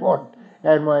ต็มไปหมดเ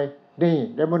ห็นไหมนี่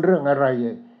แล้วมันเรื่องอะไร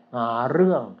หาเ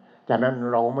รื่องฉะนั้น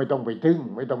เราไม่ต้องไปทึ่ง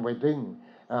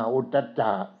อุทธัจจ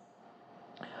ะ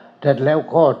เสร็จแล้ว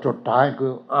ข้อสุดท้ายคื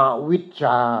ออวิชช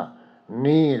า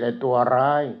นี่แหละตัวร้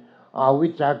ายอวิ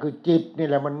ชชาคือจิตนี่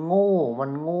แหละมันโง่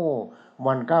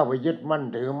มันเข้าไปยึดมั่น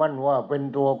ถือมั่นว่าเป็น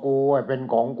ตัวกูเป็น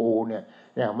ของกูเนี่ย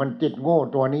มันจิตโง่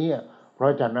ตัวนี้เพรา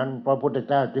ะฉะนั้นพระพุทธ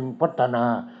เจ้าจึงพัฒนา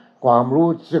ความรู้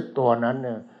สึกตัวนั้นเ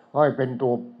นี่ยให้เป็นตั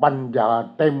วปัญญา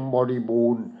เต็มบริบู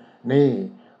รณ์นี่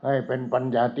ให้เป็นปัญ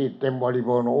ญาที่เต็มบริ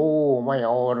บูรณ์โอ้ไม่เ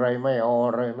อาอะไร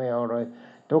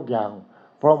ทุกอย่าง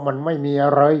เพราะมันไม่มีอ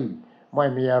ะไร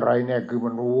เนี่ยคือ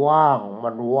มันว่าง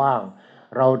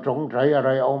เราสงสัยอะไร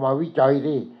เอามาวิจัย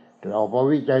ดิเราพอ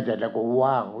วิจัยเสร็จแล้วก็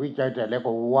ว่าง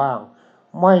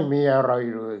ไม่มีอะไร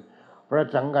เลยพระ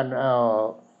สัง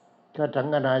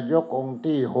ฆนายกองค์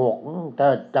ที่6ถ้า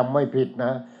จำไม่ผิดน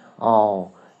ะ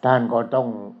ท่านก็ต้อง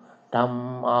ท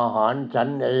ำอาหารฉัน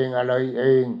เองอะไรเอ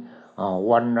ง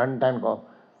วันนั้นท่านก็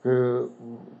คือ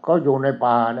ก็อยู่ใน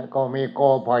ป่านะก็มีกอ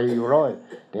ไผ่อยู่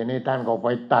ทีนี้ท่านก็ไป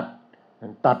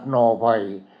ตัดหน่อไผ่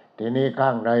ทีนี้ข้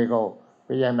างใดก็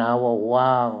พิจารณาว่าว่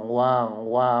า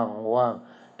ง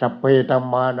สัพเพธัม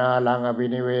มานาลังอภิ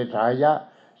นิเวสายะ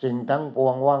สิ่งทั้งปว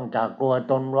งว่างจากตัว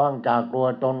ตน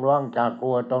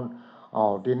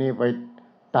ทีนี้ไป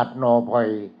ตัดหน่อไผ่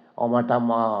เอามาท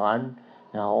ำอาหาร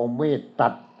เอามีดตั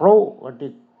ดพลุ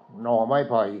ที่หน่อไม้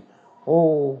ไผ่โอ้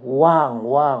ว่าง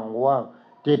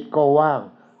จิตก็ว่าง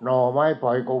หน่อไม้ไ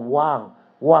ผ่ก็ว่า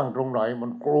งตรงไหนมั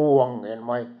นกลวงเห็นไห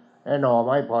มไอ้หน่อไ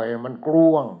ม้ไผ่มันกล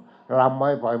วงลำไม้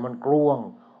ไผ่มันกลวง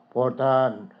พอท่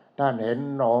านเห็น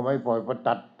หน่อไม้ไผ่ประ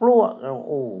ตัดพลุแล้วโ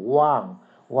อ้ว่าง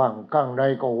ข้างใน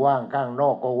ก็ว่างข้างนอ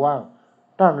กก็ว่าง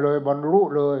ท่านเลยบรรลุ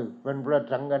เลยเป็นพระ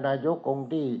สังฆนายกองค์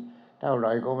ที่เท่าไห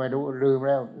ร่ก็ไม่รู้ลืมแ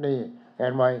ล้วนี่เห็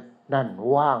นไหมนั่น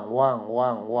ว่าง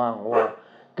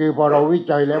คือพอเราวิ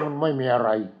จัยแล้วมันไม่มีอะไร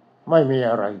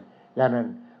อย่างนั้น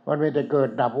มันมีแต่เกิด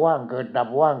ดับว่างแ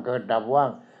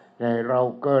ต่เรา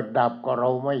เกิดดับก็เร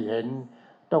าไม่เห็น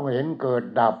ต้องเห็นเกิด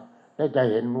ดับแล้วจะ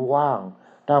เห็นว่าง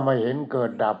ถ้าไม่เห็นเกิ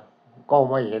ดดับก็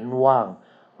ไม่เห็นว่าง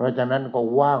เพราะฉะนั้นก็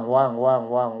ว่าง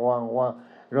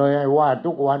เลยให้ว่า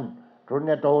ทุกวันสุญ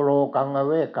ญโตโลกังอ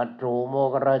เวกัจโฉโม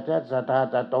กราชสทา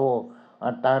ตโต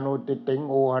อัตตานุติติง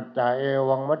อุหัจจะเอ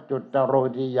วังมัจจุตโร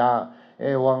ทิยาเอ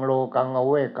วังโลกังอ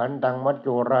เวขันตังมัจ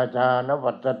จุราชาน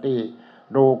วัตสติ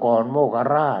ดูก่อนโมก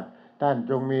ราชท่าน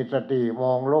จงมีสติม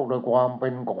องโลกโดยความเป็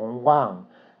นของว่าง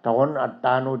ถอนอัตต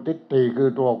านุทิฏฐิคื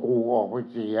อตัวกูออกไป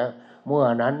เสียเมื่อ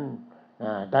นั้น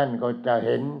ท่านก็จะเ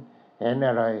ห็นอ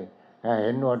ะไรเ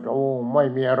ห็นว่าโอ้ไม่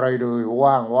มีอะไรเลย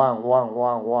ว่าง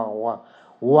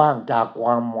จากคว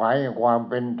ามหมายความ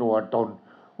เป็นตัวตน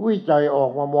วิจัยออ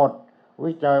กมาหมด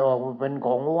วิจัยออกมาเป็นข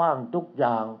องว่างทุกอ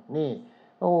ย่างนี่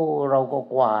โอ้เราก็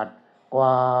กวาดว่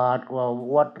า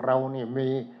วัดเรานี่มี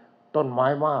ต้นไม้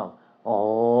มากโอ้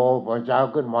พอเช้า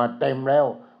ขึ้นมาเต็มแล้ว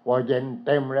พอเย็นเ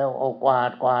ต็มแล้วโอ้กวา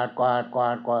ด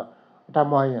ทำ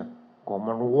ไมอ่ะก็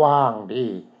มันว่างดี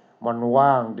มัน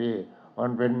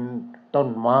เป็นต้น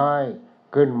ไม้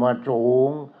ขึ้นมาสูง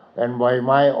เป็นใบไ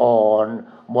ม้อ่อน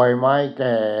ใบไม้แ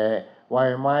ก่ใบ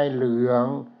ไม้เหลือง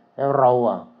แล้วเร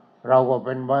าก็เ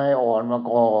ป็นใบอ่อนมา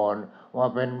ก่อนว่า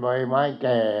เป็นใบไม้แ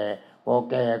ก่พอ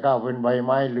แก่ก็เป็นใบไ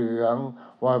ม้เหลือง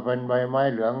ว่าเป็นใบไม้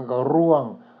เหลืองก็ร่วง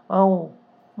เอ้า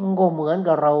มันก็เหมือน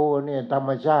กับเราเนี่ยธรรม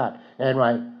ชาติเห็นไหม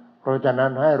เพราะฉะนั้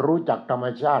นให้รู้จักธรรม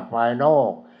ชาติภายนอ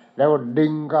กแล้วดึ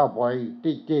งเข้าไป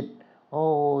ที่จิตโอ้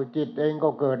จิตเองก็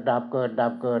เกิดดับ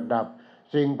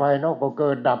สิ่งภายนอกก็เกิ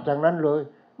ดดับทั้งนั้นเลย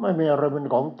ไม่มีอะไรเป็น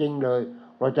ของจริงเลย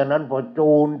เพราะฉะนั้นพอ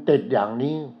จูนติดอย่าง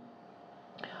นี้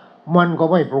มันก็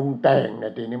ไม่ปรุงแต่งน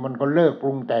ะทีนี้มันก็เลิกป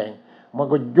รุงแต่งมัน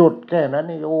ก็หยุดแค่นั้น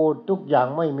นี่โอ้ทุกอย่าง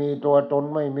ไม่มีตัวตน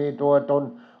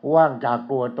ว่างจาก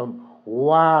ตัวตน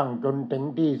ว่างจนถึง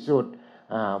ที่สุด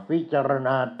พิจารณ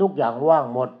าทุกอย่างว่าง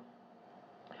หมด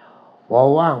พอ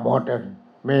ว่างหมด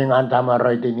มีงานทำอะไร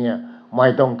ทีเนี้ยไม่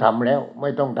ต้องทำแล้ว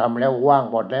ว่าง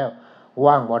หมดแล้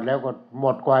วก็หม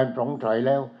ดความสงสัยแ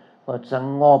ล้วก็ส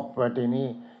งบทีนี้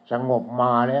สงบม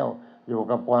าแล้วอยู่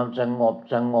กับความสงบ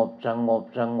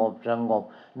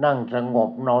นั่งสงบ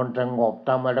นอนสงบท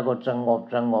ำอะไรก็สงบ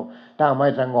ถ้าไม่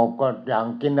สงบก็อย่าง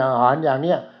กินอาหารอย่างเ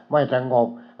นี้ยไม่สงบ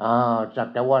สัก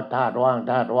แต่ว่าธาตุว่าง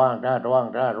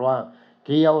เ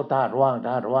คี้ยวธาตุว่าง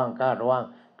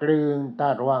กลืนธ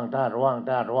าตุว่าง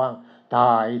ถ่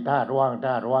ายธาตุว่าง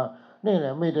นี่แหล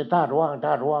ะมีแต่ธาตุว่าง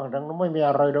ทั้งนั้นไม่มี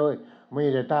อะไรเลยมี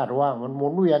แต่ธาตุว่างมันหมุ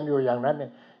นเวียนอยู่อย่างนั้นเ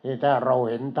นี่ยถ้าเรา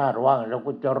เห็นธาตุว่างเรา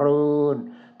ก็เจริญ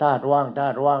ธาตุว่าง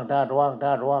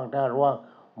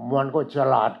มันก็ฉ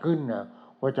ลาดขึ้นนะ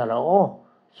เพราะฉะนั้นโอ้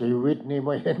ชีวิตนี่ไ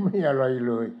ม่เห็นมีอะไร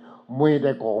เลยมีแ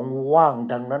ต่ของว่าง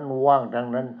ทั้งนั้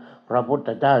นพระพุทธ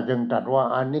เจ้าจึงตรัสว่า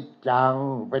อนิจจัง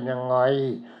เป็นยังไง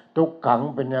ทุกขัง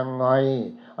เป็นยังไง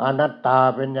อนัตตา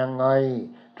เป็นยังไง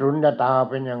สุญญตา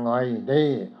เป็นยังไงนี่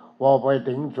พอไป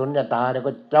ถึงสุญญตาแล้ว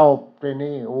ก็จบที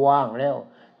นี้ว่างแล้ว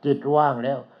จิตว่างแ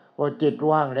ล้วพอจิต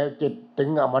ว่างแล้วจิตถึง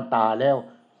อมตะแล้ว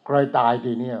ใครตาย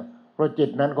ทีเนี้ยเพราะจิต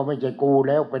นั้นก็ไม่ใช่กู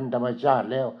แล้วเป็นธรรมชาติ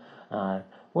แล้ว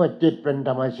เมื่อจิตเป็นธ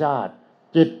รรมชาติ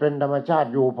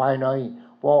อยู่ภายใน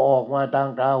พอออกมาทาง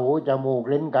ตาหูจมูก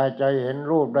ลิ้นกายใจเห็น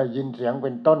รูปได้ยินเสียงเป็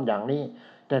นต้นอย่างนี้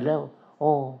แต่แล้วโ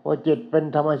อ้พอจิตเป็น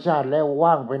ธรรมชาติแล้ว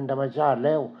ว่างเป็นธรรมชาติแ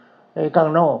ล้วไอ้ข้าง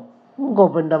นอกก็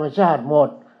เป็นธรรมชาติหมด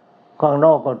ข้างน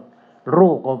อกก็รู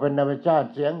ปก็เป็นธรรมชาติ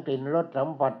เสียงกลิ่นรสสัม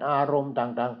ผัสอารมณ์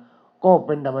ต่างๆก็เ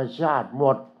ป็นธรรมชาติหม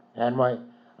ดเห็นไหม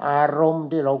อารมณ์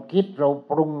ที่เราคิดเรา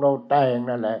ปรุงเราแต่ง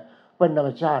นั่นแหละเป็นธรรม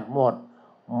ชาติหมด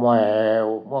แหม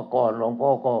เมื่อก่อนหลวงพ่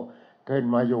อก็ขึ้น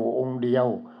มาอยู่องค์เดียว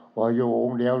พออยู่อ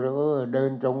งค์เดียวแล้วเดิ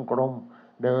นจงกรม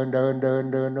เดิน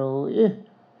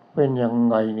เป็นยัง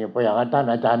ไงเนี่ยไปหาท่าน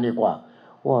อาจารย์ดีกว่า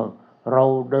ว่าเรา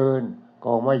เดิน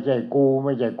ก็ไม่ใช่กู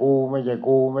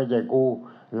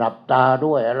หลับตา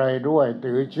ด้วยอะไรด้วย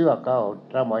ถือเชือกก็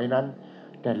สมัยนั้น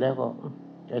แต่แล้วก็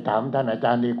จะถามท่านอาจ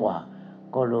ารย์ดีกว่า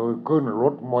ก็เลยขึ้นร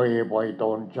ถเมล์ไปต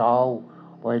อนเช้า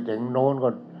ไปถึงโน้นก็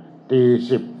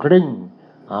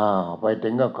10:30ไปถึ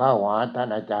งก็เข้าหาท่าน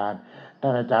อาจารย์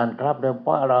ครับแล้วพ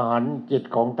ระอรหันต์จิต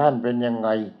ของท่านเป็นยังไง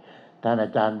ท่านอา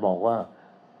จารย์บอกว่า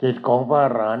จิตของพระอ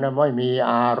รหันต์ไม่มี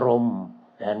อารมณ์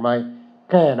เห็นไหม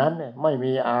แค่นั้นไม่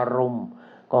มีอารมณ์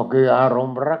ก็คืออารม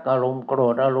ณ์รักอารมณ์โกร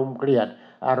ธอารมณ์เกลียด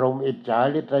อารมณ์อิจฉา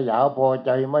ริษยาพอใจ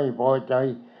ไม่พอใจ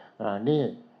นี่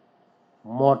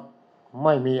หมดไ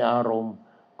ม่มีอารมณ์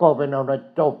ก็เป็นเอา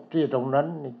จบที่ตรงนั้น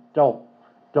จ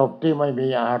บที่ไม่มี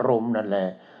อารมณ์นั่นแหละ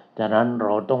ฉะนั้นเร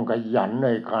าต้องขยันใน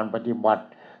การปฏิบัติ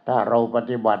ถ้าเราป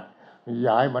ฏิบัติอ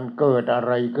ย่าให้มันเกิดอะไ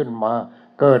รขึ้นมา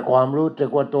เกิดความรู้สึก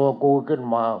ว่าตัวกูขึ้น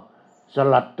มาส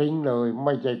ลัดทิ้งเลยไ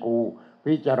ม่ใช่กู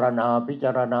พิจารณา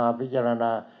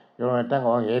จนกระทั่ง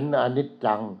เห็นอนิจ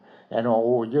จัง แต่ว่าโ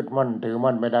อ้ยึดมั่นถือ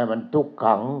มั่นไม่ได้มันทุก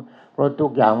ขังเพราะทุ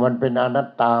กอย่างมันเป็นอนัต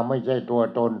ตาไม่ใช่ตัว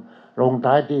ตนลง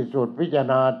ท้ายที่สุดพิจาร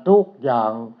ณาทุกอย่า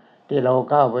งที่เรา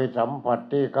เข้าไปสัมผัส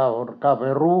ที่เข้าไป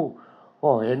รู้ก็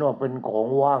เห็นว่าเป็นของ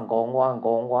ว่างของว่างข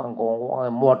องว่างของว่าง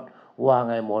หมดว่าง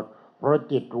ไงหมดเพราะ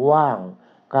จิตว่าง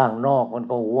ข้างนอกมัน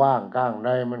ก็ว่างข้างใน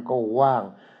มันก็ว่าง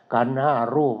ขันธ์ห้า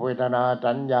รูปเวทนา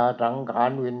สัญญาสังขา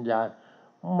รวิญญาณ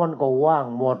มันก็ว่าง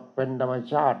หมดเป็นธรรม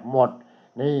ชาติหมด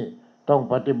นี่ต้อง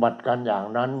ปฏิบัติกันอย่าง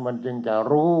นั้นมันจึงจะ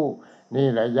รู้นี่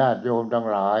แหละญาติโยมทั้ง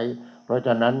หลายเพราะฉ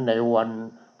ะนั้นในวัน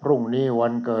พรุ่งนี้วั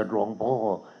นเกิดหลวงพ่อ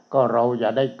ก็เราอย่า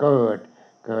ได้เกิด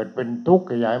เป็นทุกข์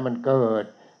อย่าให้มันเกิด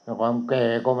ความแก่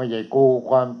ก็ไม่ใช่กู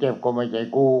ความเจ็บก็ไม่ใช่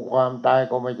กูความตาย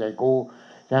ก็ไม่ใช่กู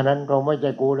ฉะนั้นเราไม่ใ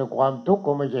ช่กูแล้วความทุกข์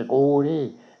ก็ไม่ใช่กูนี่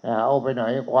เอาไปไหน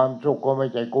ความสุขก็ไม่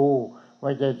ใช่กูไ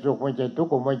ม่ใช่สุขไม่ใช่ทุก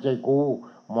ข์ก็ไม่ใช่กู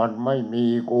มันไม่มี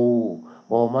กู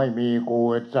พอไม่มีกู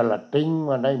สลัดทิ้ง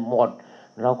มันได้หมด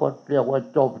เราก็เรียกว่า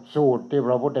จบสูตรที่พ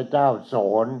ระพุทธเจ้าส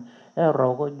อนแล้วเรา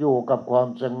ก็อยู่กับความ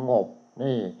สงบ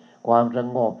นี่ความส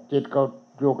งบจิตก็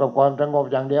อยู่กับความสงบ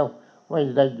อย่างเดียวไม่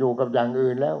ได้อยู่กับอย่าง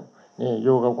อื่นแล้วนี่อ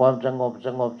ยู่กับความสงบ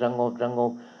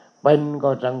เป็น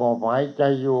ก็สงบหายใจ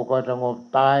อยู่ก็สงบ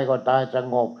ตายก็ตายส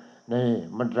งบนี่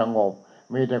มันสงบ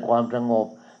มีแต่ความสงบ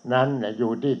นั้นอ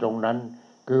ยู่ที่ตรงนั้น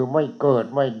คือไม่เกิด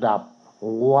ไม่ดับ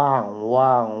ว่าง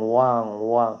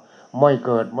ไม่เ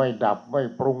กิดไม่ดับไม่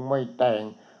ปรุงไม่แต่ง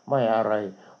ไม่อะไร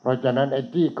เพราะฉะนั้นไอ้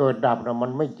ที่เกิดดับนะมั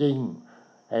นไม่จริง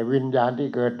ไอ้วิญญาณที่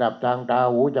เกิดดับทางตา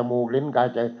หูจมูกลิ้นกาย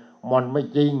ใจมันไม่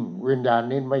จริงวิญญาณ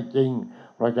นี้ไม่จริง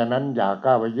เพราะฉะนั้นอย่าก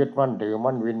ล้าไปยึดมั่นถือ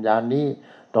มั่นวิญญาณนี้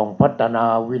ต้องพัฒนา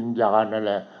วิญญาณนั่นแ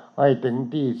หละให้ถึง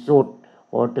ที่สุด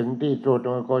พอถึงที่สุด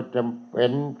มันก็จะเป็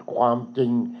นความจริ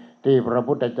งที่พระ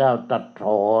พุทธเจ้าตรัสส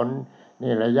อน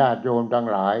นี่แหละญาติโยมทั้ง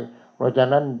หลายเพราะฉะ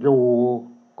นั้นอยู่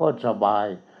ก็สบาย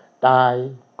ตาย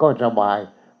ก็สบาย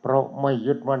เพราะไม่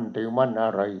ยึดมั่นถือมั่นอะ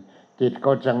ไรจิต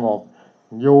ก็สงบ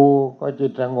อยู่ก็จิ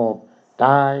ตสงบต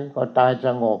ายก็ตายส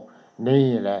งบนี่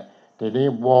แหละทีนี้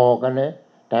บอกกันเนี่ย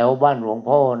แถวบ้านหลวง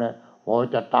พ่อนะพอ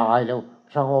จะตายแล้ว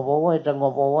สงบเอาไว้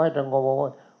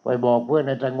ไปบอกเพื่อนใ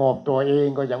ห้สงบตัวเอง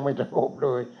ก็ยังไม่สงบเล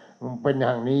ยมันเป็นอย่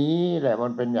างนี้แหละมั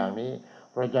นเป็นอย่างนี้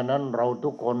เพราะฉะนั้นเราทุ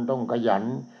กคนต้องขยัน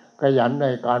ใน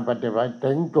การปฏิบัติ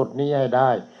ถึงจุดนี้ให้ได้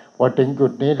พอถึงจุ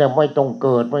ดนี้แล้วไม่ต้องเ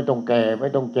กิดไม่ต้องแก่ไม่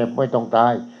ต้องเจ็บไม่ต้องตา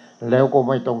ยแล้วก็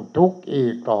ไม่ต้องทุกข์อี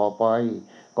กต่อไป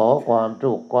ขอความ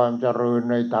สุขความเจริญ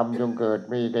ในธรรมจงเกิด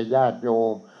มีแก่ญาติโย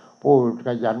มผู้ข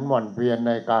ยันหมั่นเพียรใ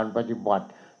นการปฏิบัติ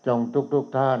จงทุก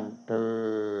ท่านเถิ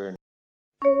ด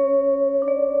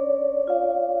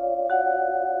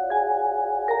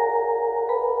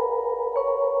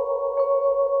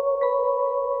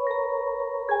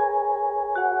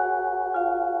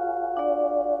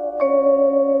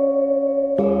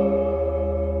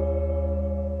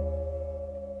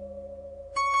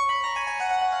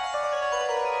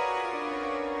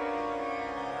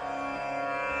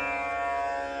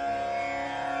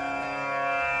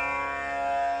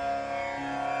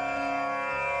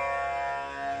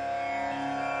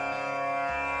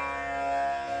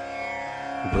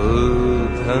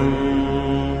बुद्धं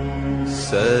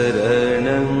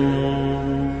शरणं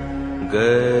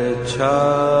गच्छामि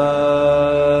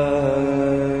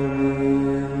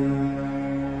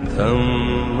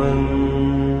धम्मं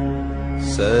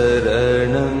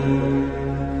शरणं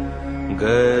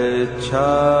गच्छामि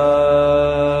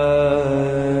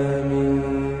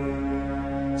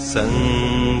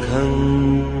संघं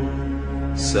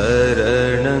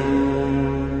शरणं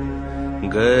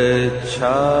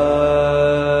गच्छामि